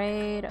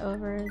 trade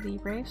over the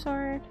brave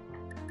sword.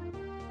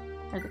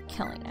 Or the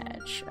killing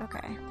edge.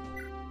 Okay.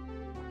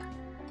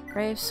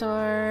 Brave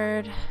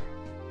sword.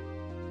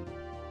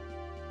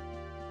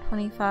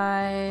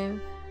 25.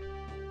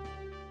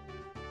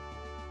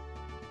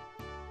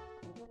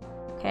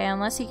 Okay,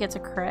 unless he gets a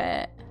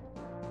crit.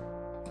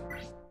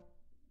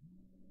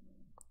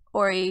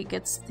 Or he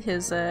gets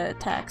his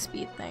attack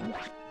speed thing.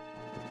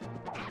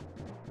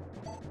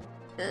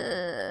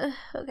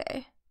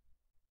 Okay.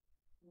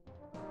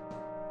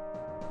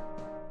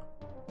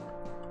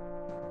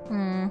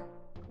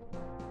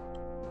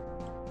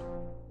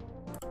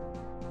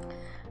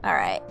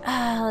 Alright,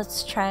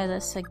 let's try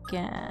this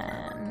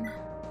again.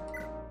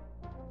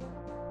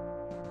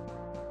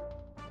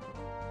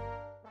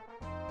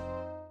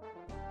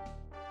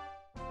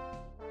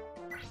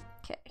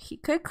 Okay, he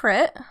could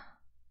crit.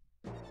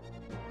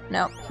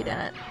 Nope, he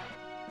didn't.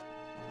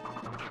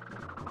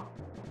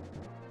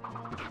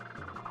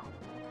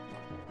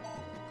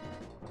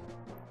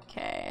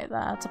 Okay,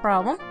 that's a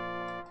problem.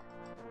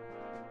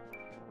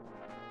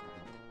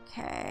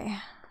 Okay,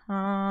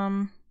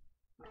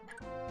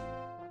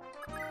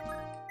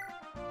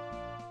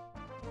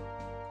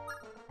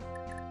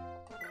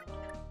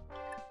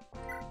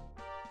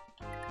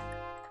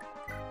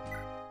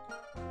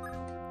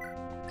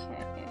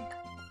 okay,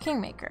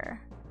 Kingmaker.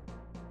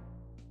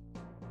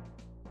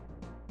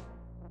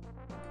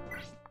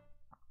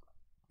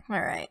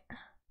 Alright.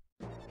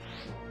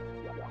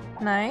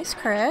 Nice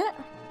crit.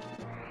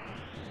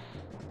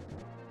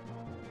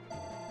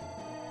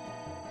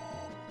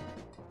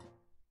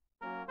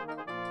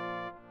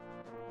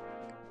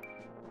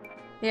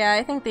 Yeah,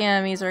 I think the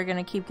enemies are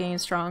gonna keep getting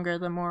stronger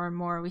the more and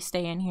more we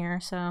stay in here,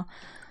 so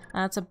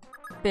that's a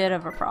bit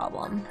of a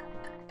problem.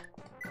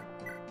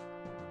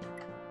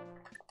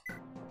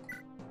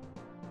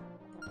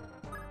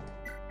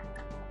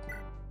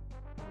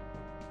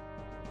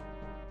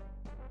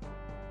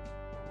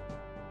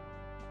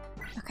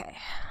 Okay.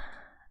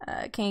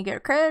 Can you get a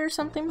credit or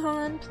something,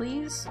 Han,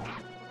 please?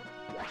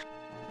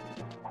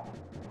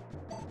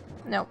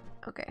 Nope.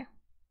 Okay.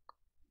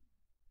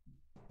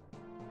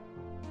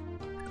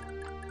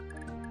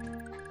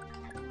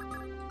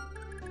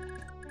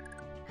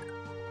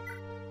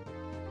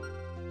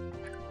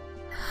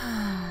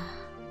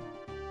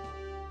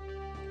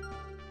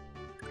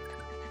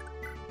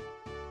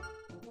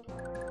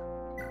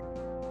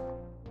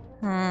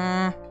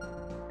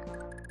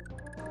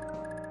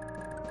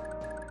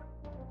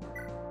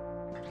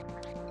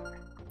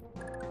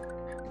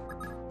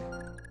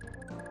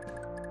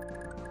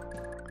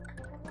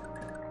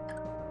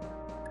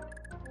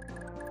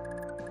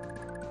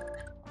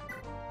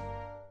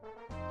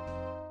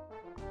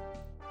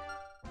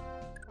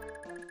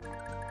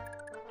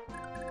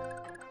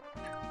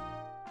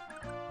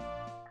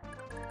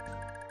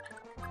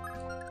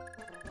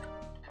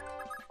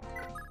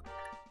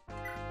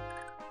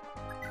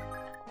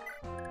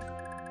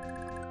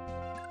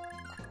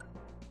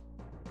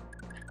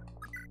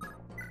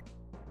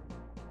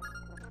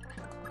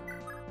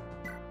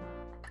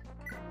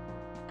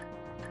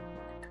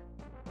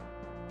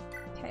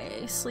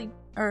 Okay, sleep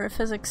or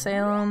physics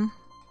Salem.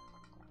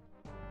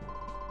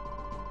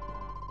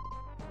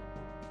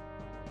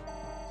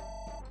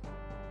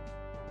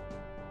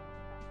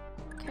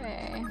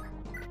 Okay.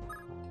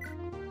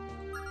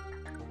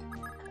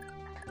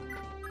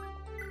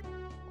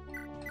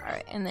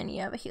 Alright, and then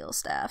you have a heal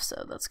staff,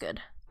 so that's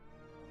good.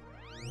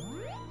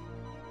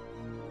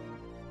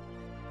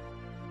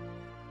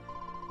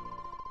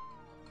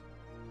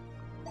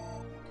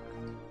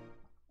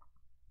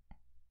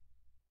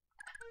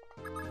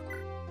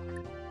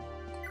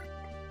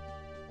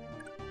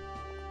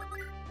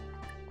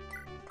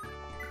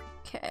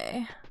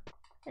 Okay,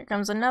 here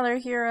comes another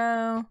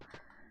hero,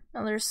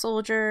 another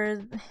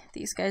soldier.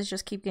 These guys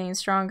just keep getting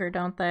stronger,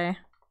 don't they?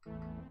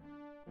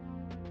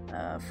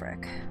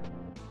 Frick.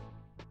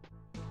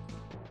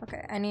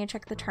 Okay, I need to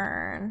check the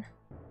turn.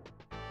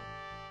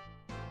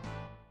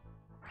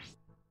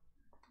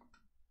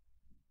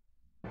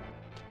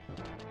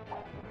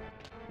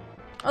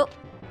 Oh,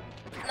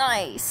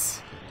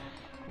 nice.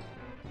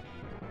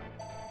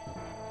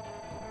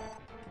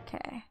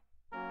 Okay.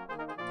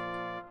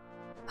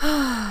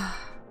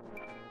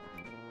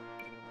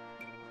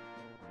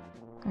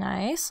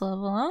 Nice,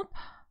 level up.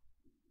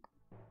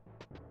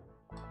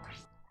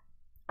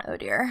 Oh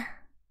dear.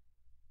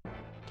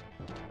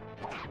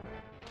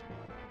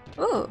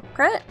 Ooh,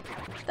 crit!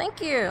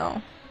 Thank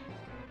you!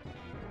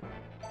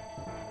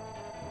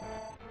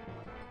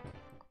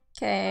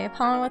 Okay,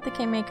 Pollen with the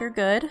Kingmaker,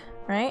 good,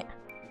 right?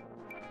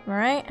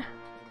 Right?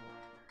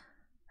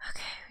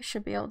 Okay, we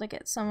should be able to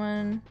get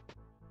someone.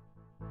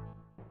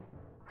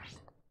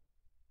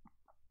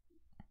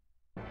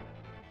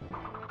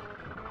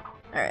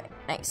 Alright,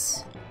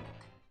 nice.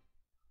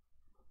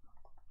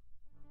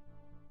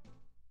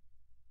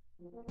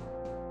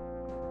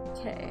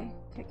 Okay.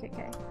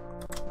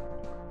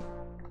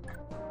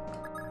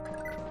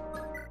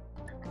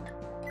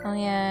 On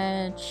the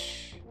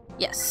edge.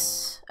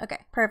 Yes. Okay,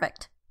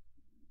 perfect.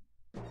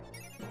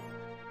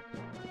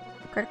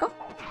 Critical?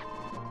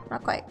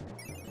 Not quite.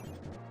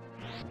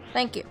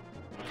 Thank you.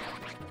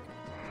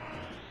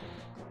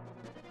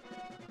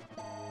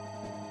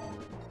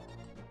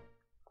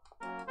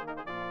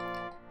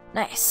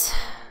 Nice.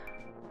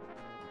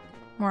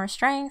 More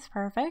strength,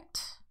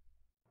 perfect.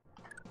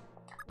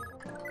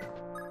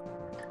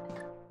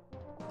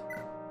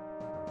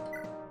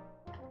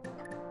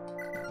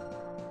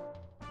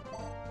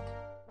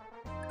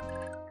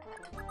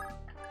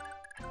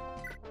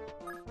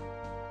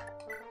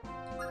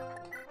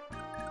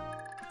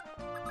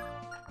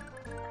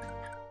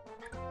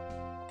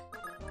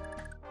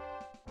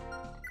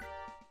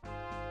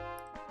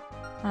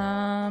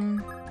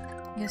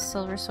 I guess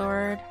silver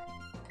sword.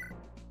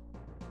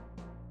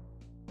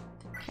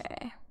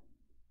 Okay.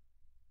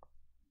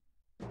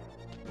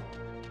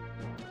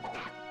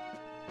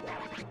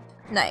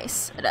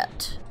 Nice,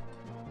 adept.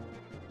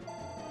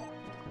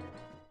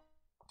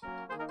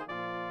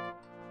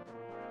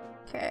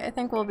 Okay, I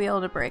think we'll be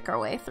able to break our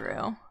way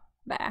through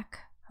back,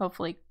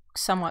 hopefully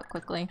somewhat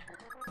quickly.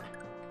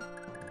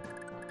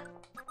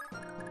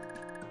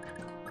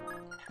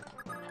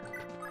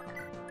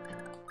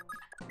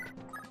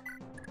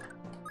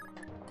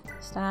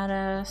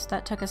 Status.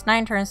 That took us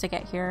 9 turns to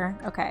get here.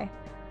 Okay.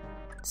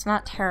 It's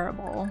not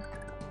terrible.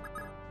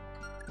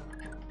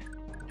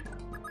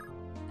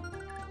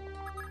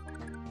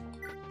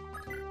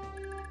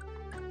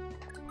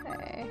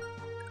 Okay.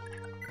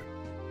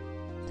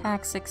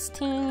 Attack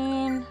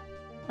 16.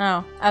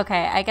 Oh,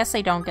 okay. I guess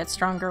they don't get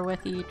stronger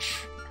with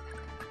each.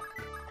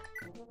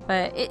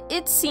 But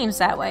it seems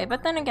that way.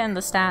 But then again,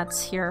 the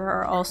stats here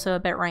are also a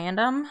bit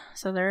random.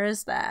 So there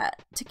is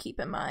that to keep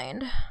in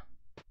mind.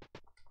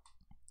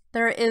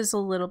 There is a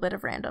little bit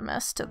of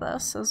randomness to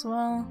this as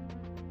well.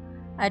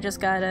 I just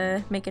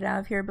gotta make it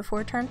out of here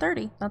before turn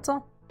 30, that's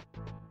all.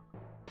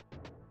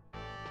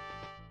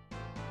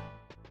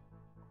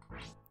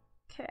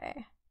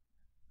 Okay.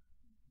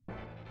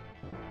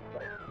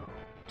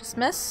 Just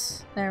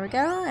miss. There we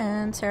go,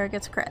 and Sarah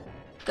gets a crit.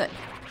 Good.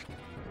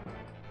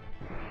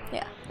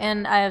 Yeah,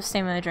 and I have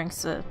stamina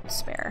drinks to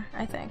spare,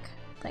 I think.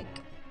 Like,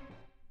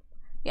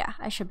 yeah,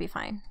 I should be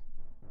fine.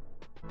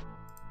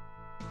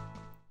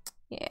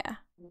 Yeah.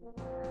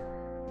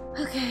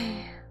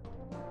 Okay.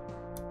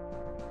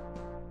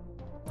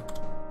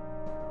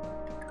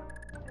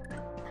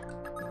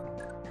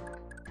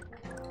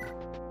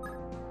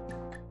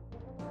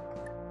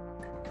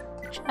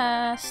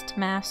 Chest,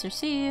 Master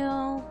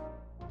Seal.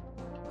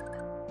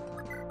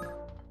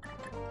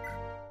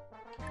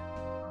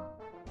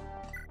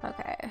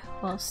 Okay,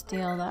 we'll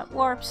steal that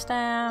warp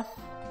staff.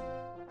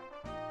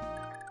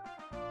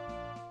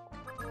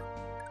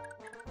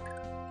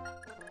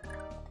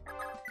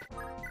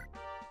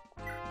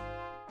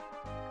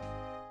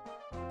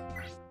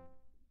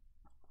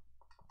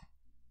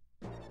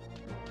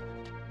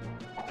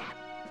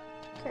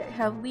 Okay,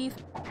 have Leif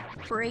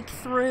break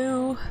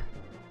through.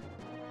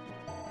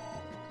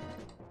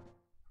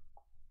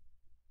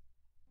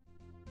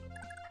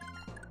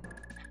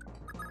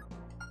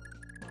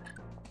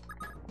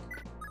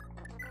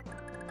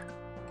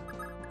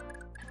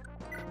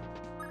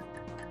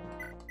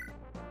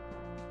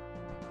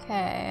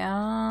 Okay,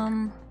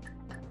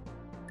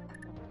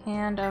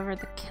 hand over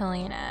the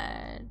killing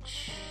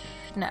edge.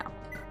 No.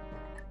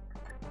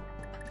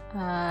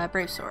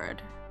 Brave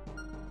sword.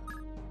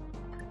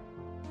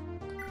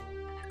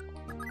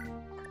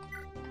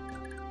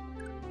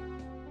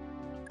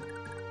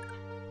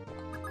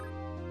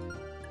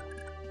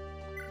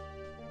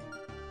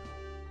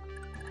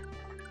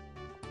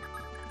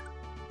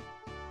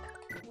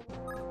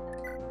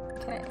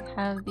 Okay,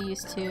 have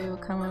these two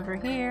come over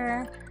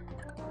here.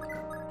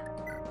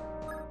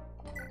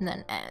 And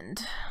then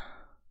end.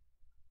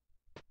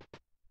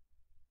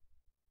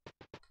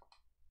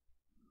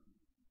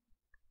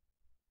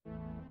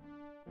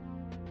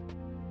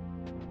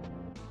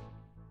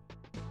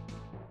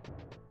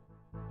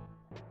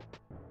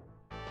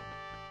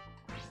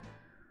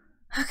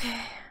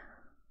 Okay.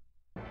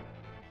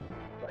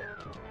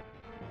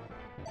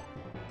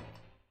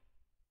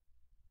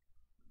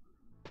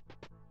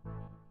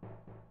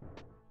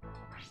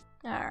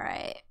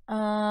 Alright.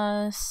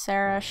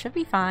 Sarah should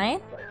be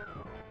fine.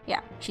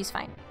 Yeah, she's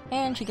fine.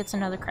 And she gets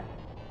another crit.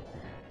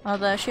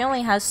 Although she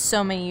only has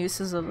so many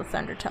uses of the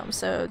Thunder Tome,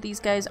 so these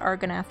guys are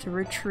gonna have to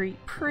retreat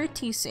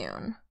pretty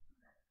soon.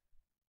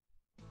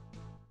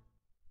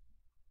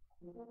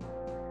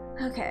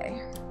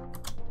 Okay.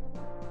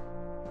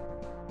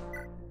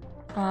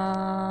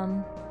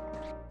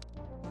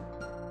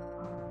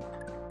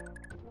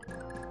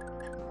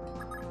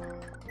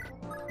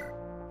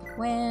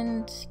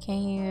 Wind,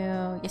 can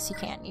you... Yes, you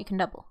can. You can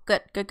double.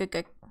 Good, good, good,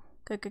 good.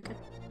 Good, good, good.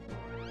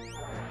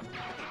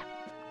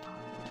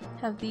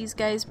 Have these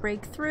guys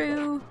break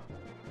through.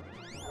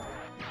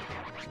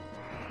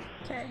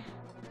 Okay.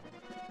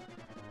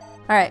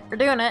 Alright, we're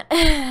doing it.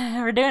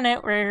 We're doing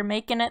it. We're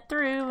making it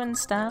through and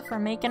stuff. We're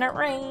making it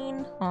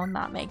rain. Well,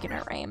 not making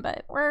it rain,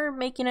 but we're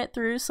making it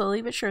through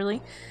slowly but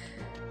surely.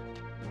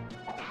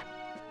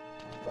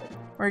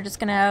 We're just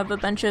gonna have a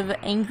bunch of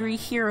angry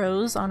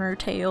heroes on our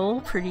tail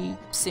pretty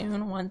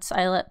soon once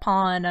I let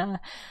Pawn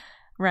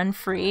run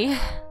free.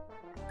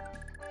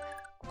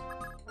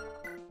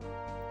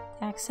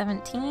 Attack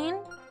 17?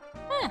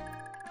 Eh.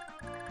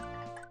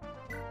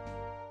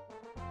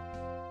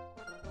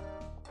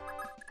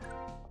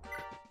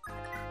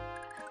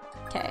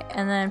 Okay,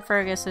 and then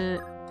Fergus is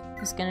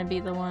gonna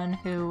be the one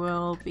who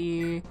will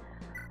be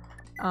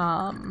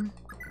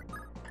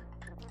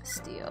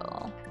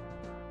steal.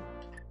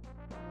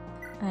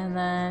 And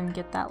then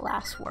get that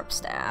last warp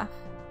staff.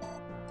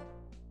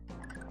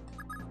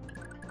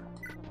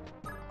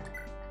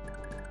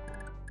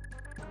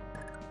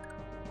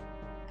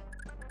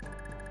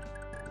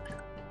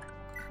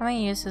 How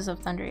many uses of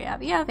thunder you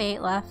have? You have 8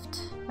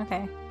 left.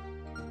 Okay.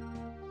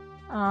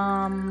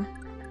 I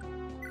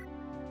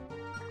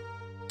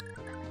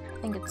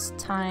think it's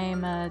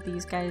time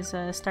these guys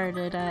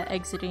started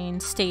exiting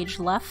stage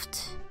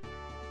left.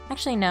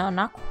 Actually, no,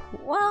 not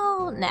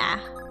well, nah.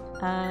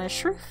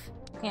 Shroof?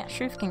 Yeah,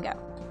 Shroof can go.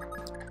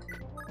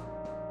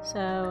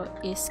 So,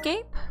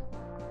 escape.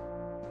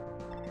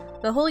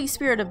 The Holy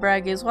Spirit of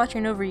Braga is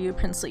watching over you,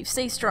 Prince Leif.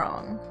 Stay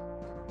strong.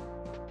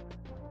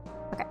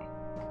 Okay.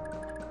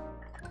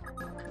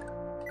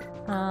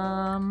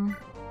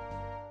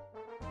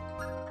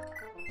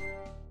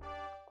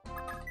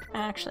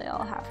 Actually,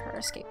 I'll have her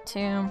escape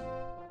too.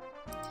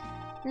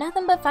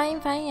 Nothing but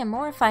fighting, fighting, and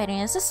more fighting.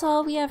 Is this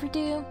all we ever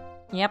do?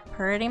 Yep,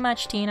 pretty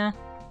much, Tina.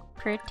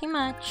 Pretty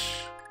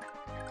much.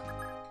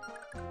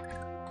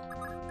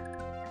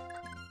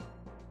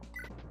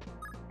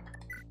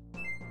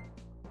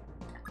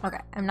 Okay,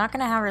 I'm not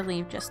gonna have her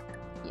leave just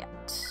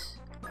yet.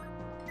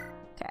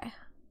 Okay.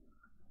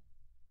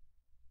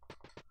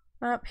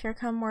 Oh, here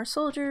come more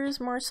soldiers,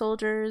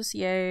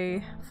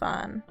 yay,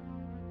 fun.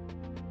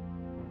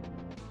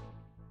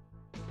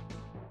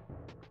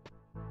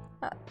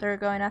 Oh, they're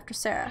going after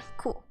Sarah,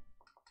 cool.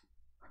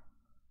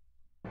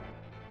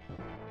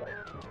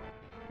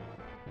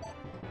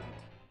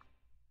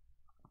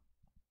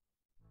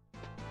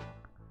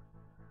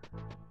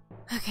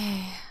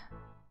 Okay.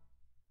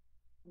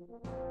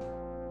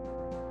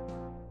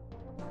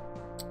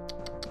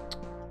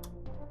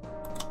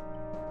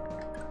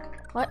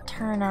 What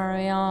turn are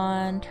we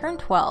on? Turn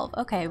 12.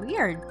 Okay, we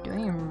are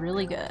doing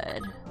really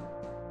good.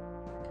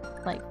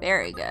 Like,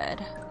 very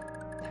good.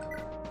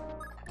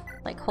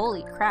 Like,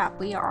 holy crap,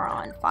 we are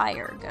on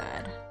fire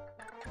good.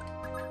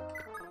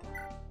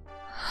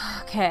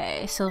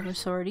 Okay, silver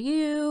sword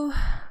you.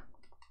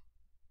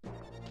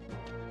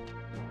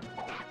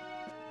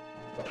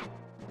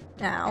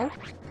 Now.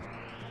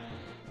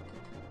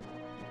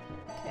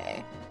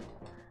 Okay.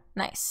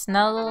 Nice.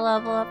 Another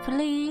level up for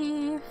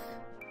Leif.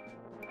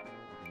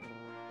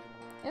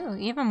 Ooh,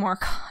 even more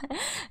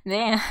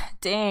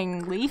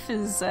dang, Leif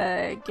is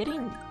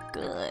getting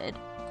good.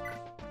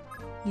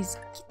 He's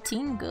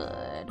getting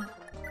good.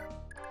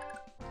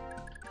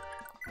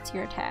 What's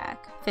your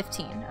attack?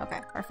 15. Okay,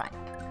 we're fine.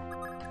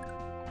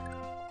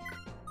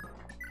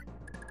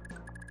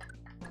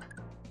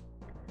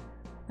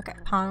 Okay,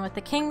 pawn with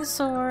the king's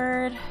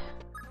sword.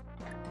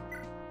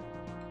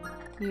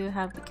 You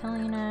have the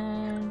killing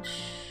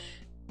edge.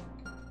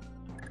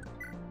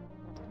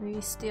 Did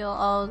we steal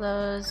all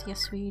those?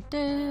 Yes, we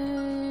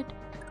did.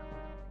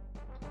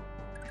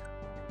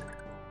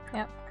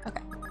 Yep,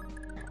 okay.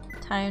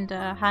 Time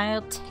to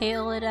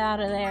hightail it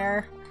out of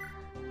there.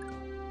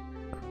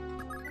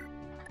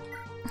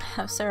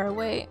 Have Sarah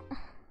wait.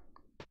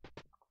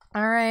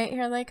 Alright,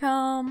 here they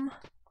come.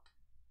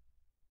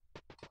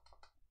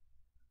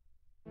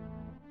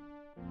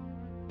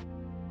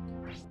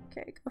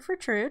 Okay, go for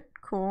Trude.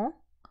 Cool.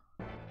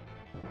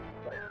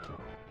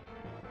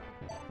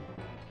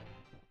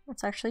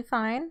 That's actually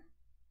fine.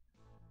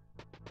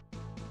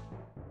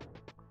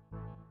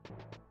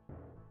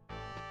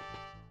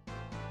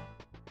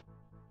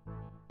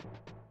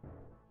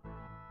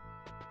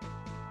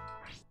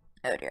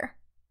 Oh dear.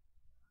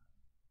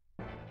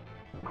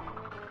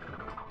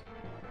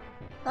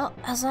 Well,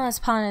 as long as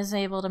pawn is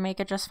able to make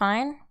it just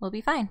fine, we'll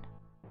be fine.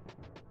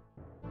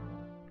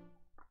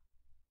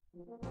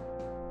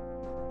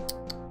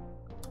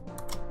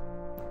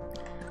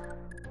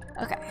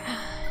 Okay.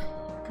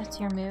 What's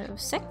your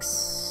move?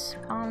 6?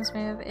 Pawn's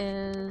move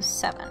is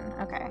 7.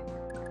 Okay.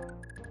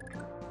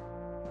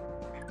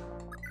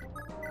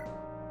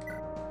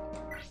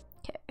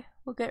 Okay,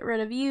 we'll get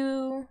rid of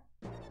you.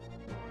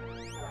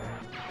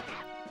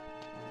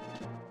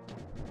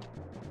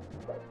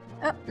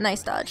 Oh,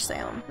 nice dodge,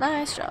 Salem.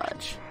 Nice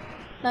dodge.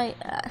 That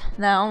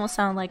almost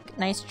sounded like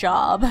nice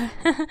job.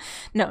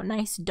 No,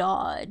 nice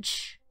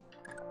dodge.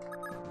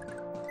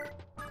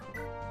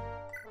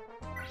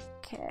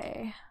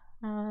 Okay.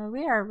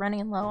 We are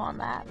running low on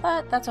that,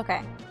 but that's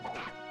okay.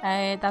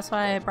 That's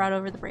why I brought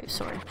over the Brave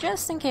Sword,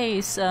 just in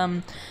case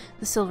the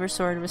Silver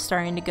Sword was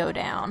starting to go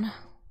down.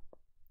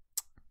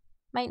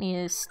 Might need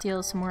to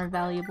steal some more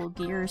valuable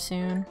gear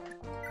soon.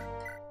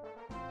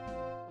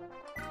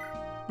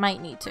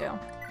 Might need to.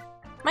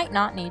 Might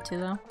not need to,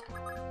 though.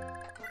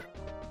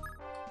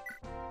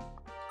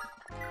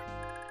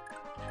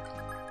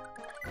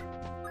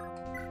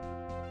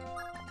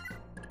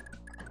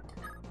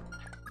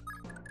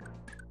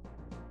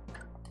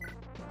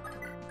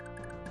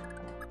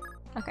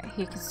 Okay,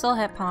 he can still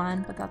hit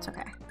pawn, but that's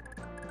okay.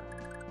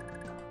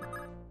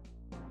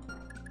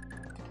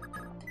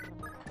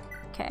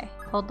 Okay,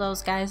 hold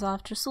those guys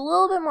off just a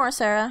little bit more,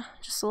 Sarah.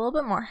 Just a little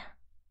bit more.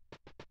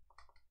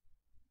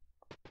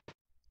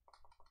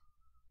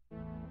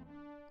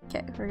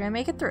 Okay, we're gonna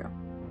make it through.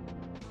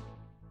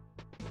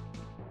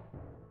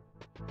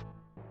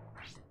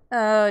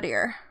 Oh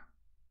dear.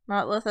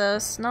 Not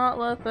Lithos, not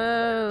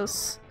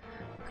Lithos.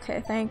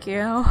 Okay, thank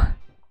you.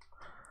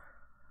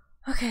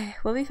 Okay,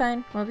 we'll be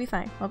fine, we'll be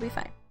fine, we'll be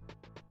fine.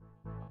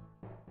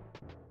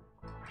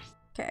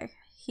 Okay,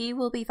 he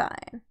will be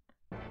fine.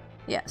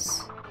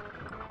 Yes.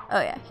 Oh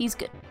yeah, he's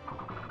good.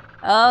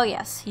 Oh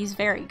yes, he's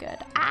very good.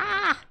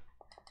 Ah!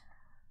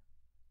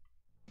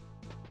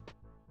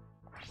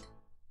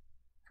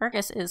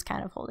 Fergus is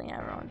kind of holding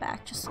everyone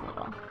back just a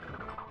little.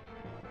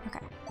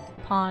 Okay,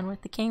 pawn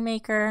with the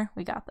Kingmaker.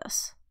 We got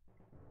this.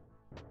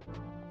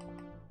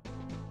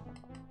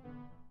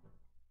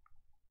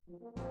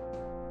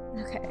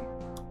 Okay.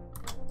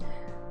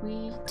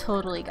 We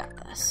totally got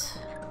this.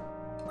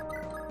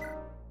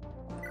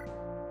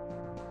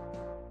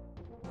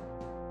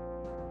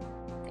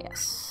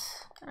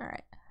 Yes.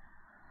 Alright.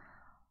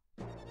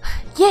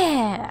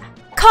 Yeah!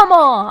 Come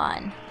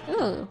on!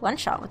 Ooh, one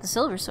shot with the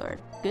Silver Sword.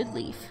 Good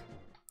Leif.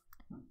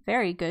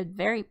 Very good,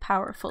 very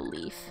powerful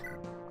Leif.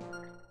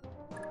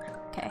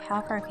 Okay,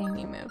 how far can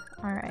you move?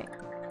 Alright.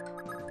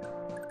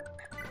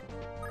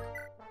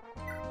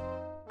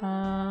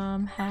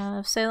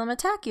 Have Salem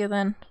attack you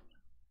then.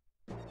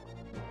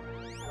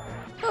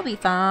 He'll be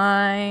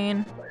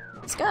fine.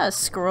 He's got a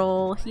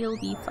scroll, he'll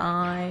be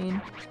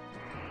fine.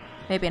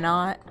 Maybe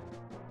not.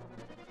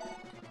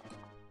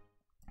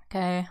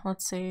 Okay,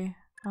 let's see.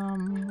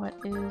 What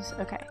is...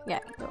 Okay, yeah,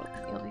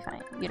 you'll be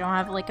fine. You don't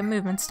have, like, a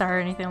movement star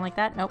or anything like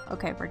that? Nope.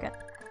 Okay, we're good.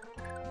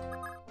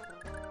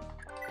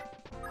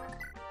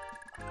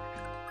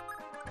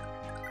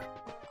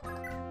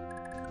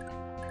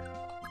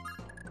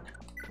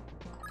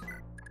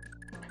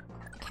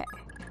 Okay,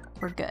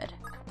 we're good.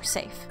 We're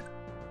safe.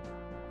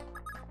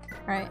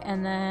 Alright,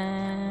 and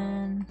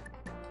then...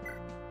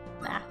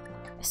 Nah.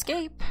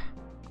 Escape!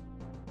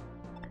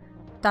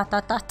 Dot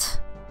dot dot.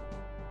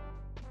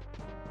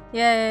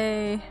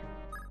 Yay!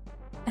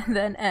 And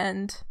then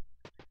end.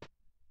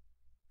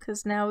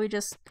 Because now we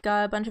just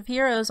got a bunch of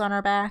heroes on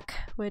our back,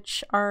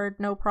 which are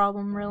no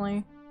problem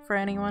really for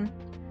anyone.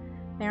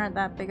 They aren't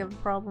that big of a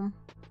problem.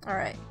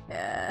 Alright,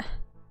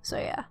 so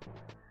yeah.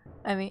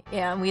 I mean,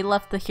 yeah, and we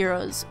left the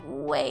heroes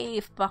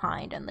way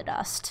behind in the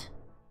dust.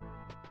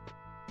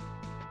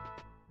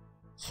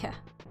 Yeah.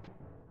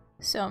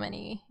 So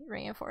many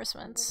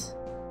reinforcements.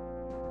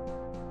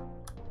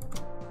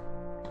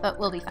 But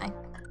we'll be fine.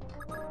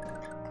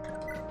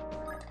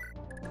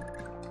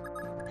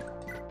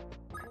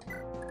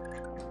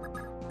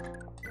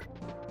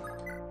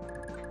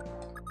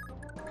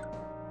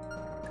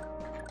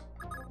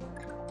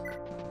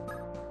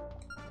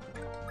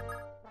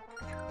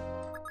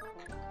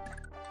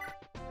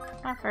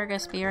 I'll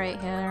Fergus be right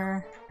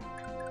here.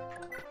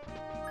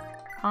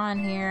 On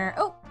here.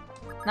 Oh!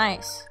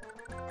 Nice.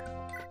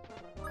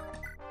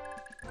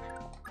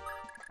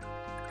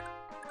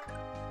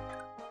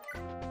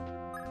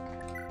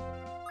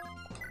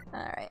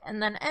 Alright,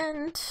 and then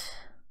end.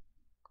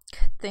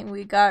 Good thing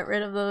we got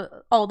rid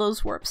of all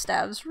those warp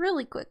staves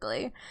really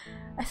quickly.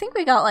 I think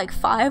we got like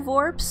 5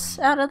 warps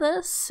out of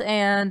this,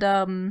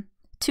 and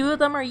 2 of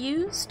them are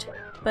used,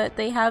 but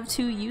they have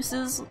 2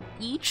 uses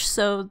each,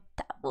 so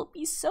that will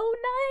be so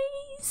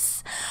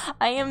nice!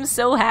 I am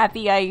so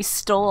happy I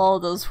stole all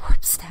those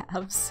warp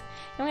staves.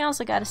 And we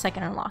also got a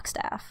second unlock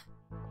staff.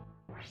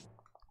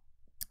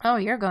 Oh,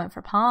 you're going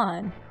for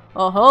pawn.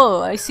 Oh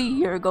ho, I see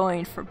you're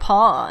going for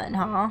pawn,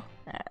 huh?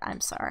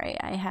 I'm sorry,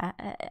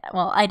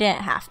 well, I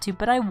didn't have to,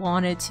 but I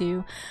wanted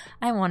to.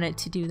 I wanted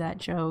to do that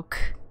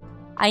joke.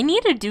 I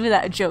need to do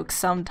that joke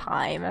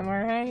sometime, am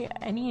I right?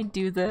 I need to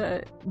do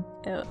the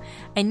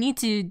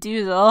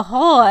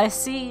oh, I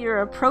see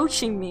you're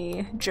approaching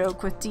me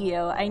joke with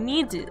Dio. I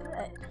need to,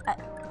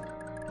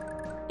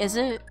 is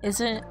it,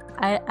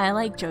 I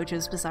like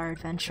JoJo's Bizarre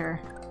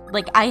Adventure.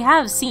 Like, I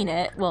have seen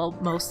it, well,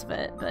 most of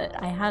it,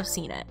 but I have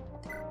seen it.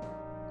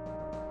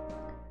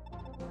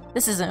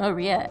 This isn't over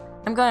yet.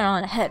 I'm going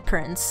on ahead,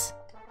 Prince.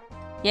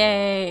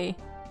 Yay!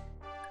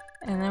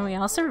 And then we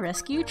also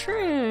rescue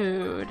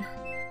Trude.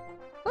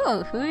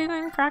 Oh, who are you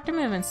going for Active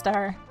Movement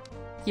Star?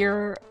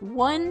 You're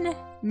 1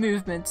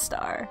 movement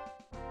star.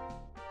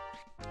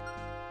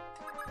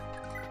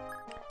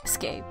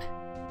 Escape.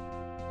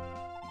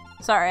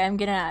 Sorry, I'm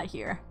getting out of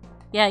here.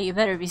 Yeah, you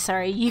better be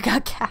sorry. You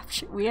got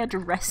captured. We had to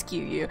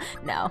rescue you.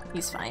 No,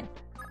 he's fine.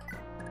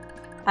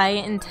 I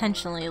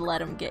intentionally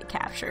let him get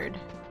captured.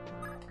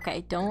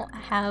 Okay, don't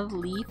have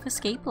Leif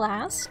escape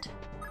last.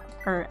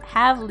 Or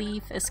have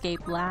Leif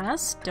escape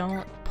last.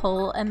 Don't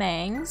pull a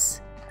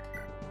Mangs.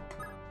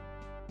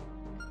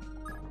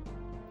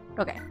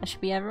 Okay, that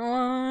should be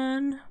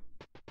everyone.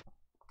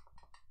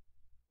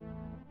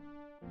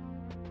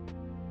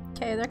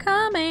 Okay, they're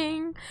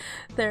coming!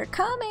 They're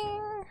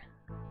coming!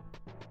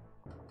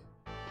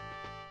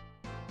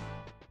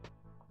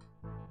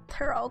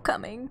 They're all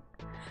coming.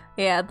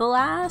 Yeah, the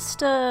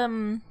last, I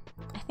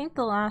think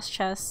the last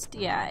chest,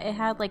 yeah, it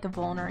had like a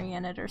vulnerary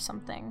in it or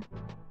something.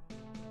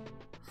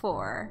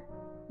 For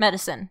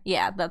medicine.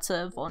 Yeah, that's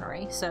a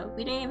vulnerary, so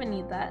we didn't even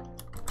need that.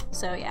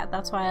 So yeah,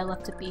 that's why I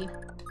left it be.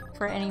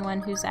 For anyone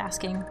who's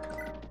asking.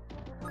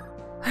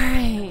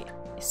 Alright,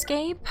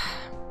 escape.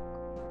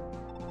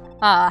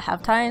 Ah, how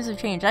times have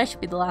changed. I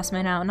should be the last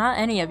man out, not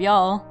any of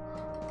y'all.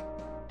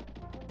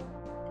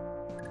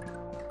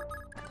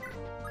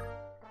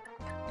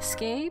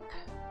 Escape.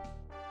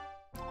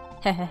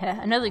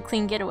 Hehehe, another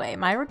clean getaway.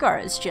 My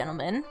regards,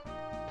 gentlemen.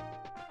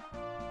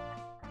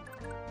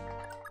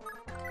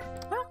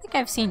 I don't think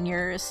I've seen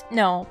yours.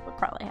 No, I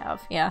probably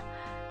have, yeah.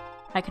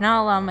 I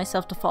cannot allow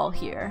myself to fall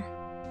here.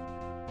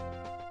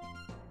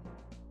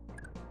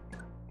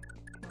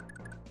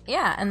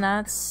 Yeah, and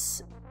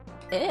that's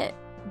it.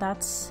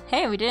 That's,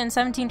 hey, we did it in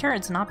 17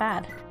 turns, not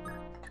bad.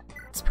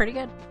 It's pretty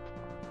good.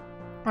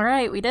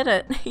 Alright, we did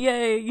it.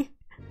 Yay!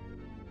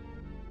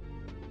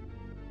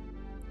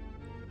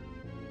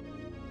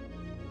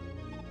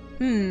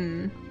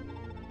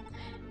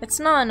 It's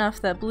not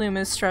enough that Bloom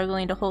is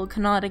struggling to hold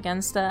Connaught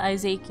against the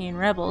Isakian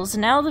rebels,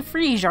 now the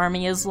Frege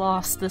army has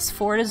lost this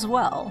fort as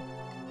well.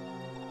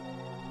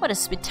 What a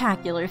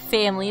spectacular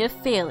family of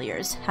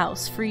failures.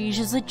 House Frege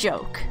is a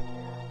joke.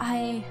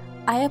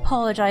 I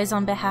apologize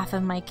on behalf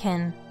of my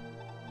kin.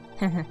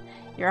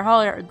 You're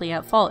hardly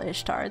at fault,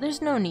 Ishtar.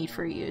 There's no need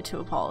for you to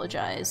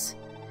apologize.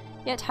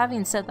 Yet,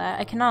 having said that,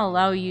 I cannot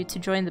allow you to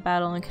join the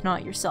battle in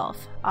Connaught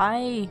yourself.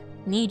 I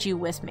need you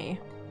with me.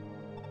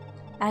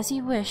 As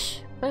you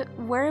wish, but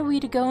where are we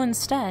to go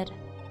instead?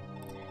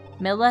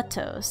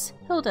 Miletos.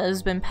 Hilda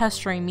has been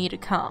pestering me to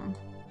come.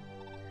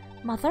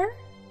 Mother?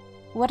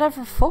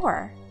 Whatever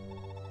for?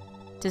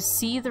 To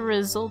see the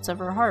results of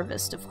her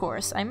harvest, of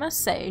course. I must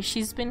say,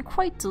 she's been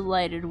quite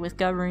delighted with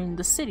governing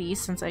the city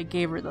since I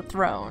gave her the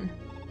throne.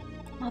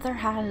 Mother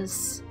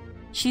has.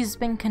 She's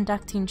been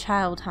conducting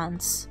child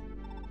hunts.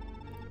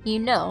 You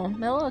know,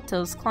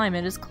 Miletos'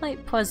 climate is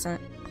quite pleasant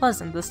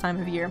this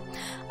time of year.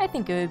 I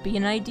think it would be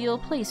an ideal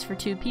place for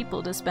 2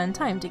 people to spend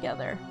time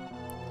together.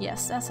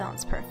 Yes, that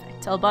sounds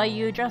perfect. I'll buy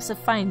you a dress of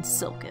fine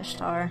silk,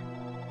 Ishtar.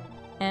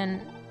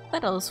 And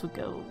what else would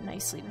go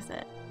nicely with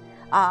it?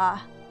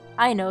 Ah,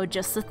 I know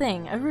just the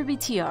thing, a ruby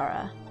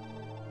tiara.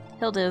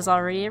 Hilda is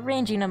already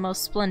arranging a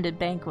most splendid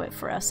banquet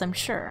for us, I'm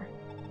sure.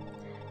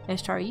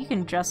 Ishtar, you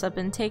can dress up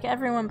and take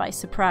everyone by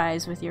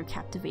surprise with your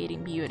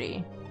captivating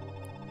beauty.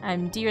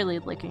 I'm dearly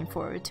looking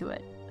forward to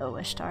it. Oh,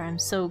 Ishtar, I'm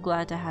so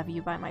glad to have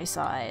you by my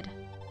side.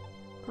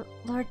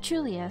 Lord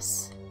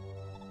Julius.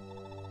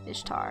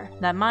 Ishtar,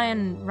 that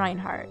man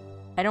Reinhardt.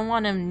 I don't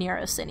want him near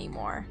us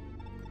anymore.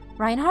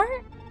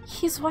 Reinhardt?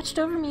 He's watched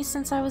over me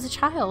since I was a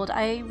child.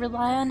 I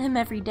rely on him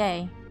every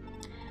day.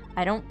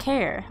 I don't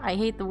care. I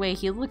hate the way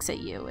he looks at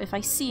you. If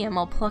I see him,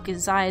 I'll pluck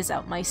his eyes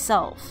out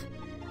myself.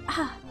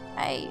 Ah,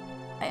 I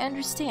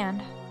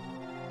understand.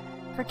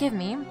 Forgive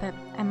me, but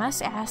I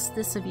must ask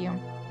this of you.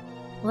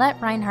 Let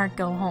Reinhardt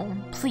go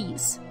home,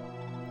 please.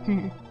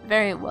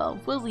 Very well,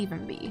 we'll leave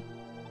him be.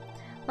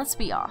 Let's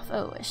be off.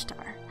 Oh,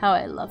 Ishtar, how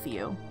I love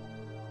you.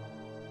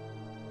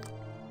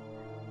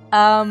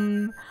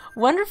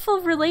 Wonderful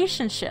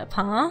relationship,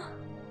 huh?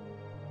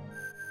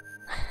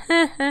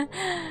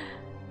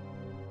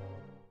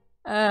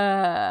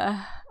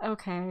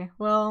 Okay,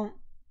 well,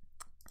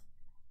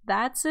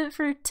 that's it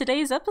for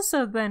today's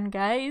episode then,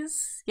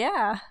 guys.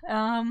 Yeah,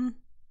 not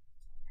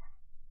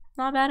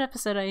a bad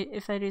episode,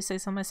 if I do say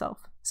so myself.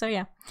 So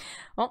yeah,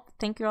 well,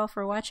 thank you all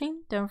for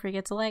watching. Don't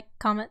forget to like,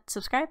 comment,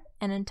 subscribe,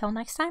 and until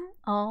next time,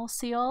 I'll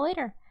see you all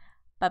later.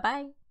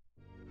 Bye-bye.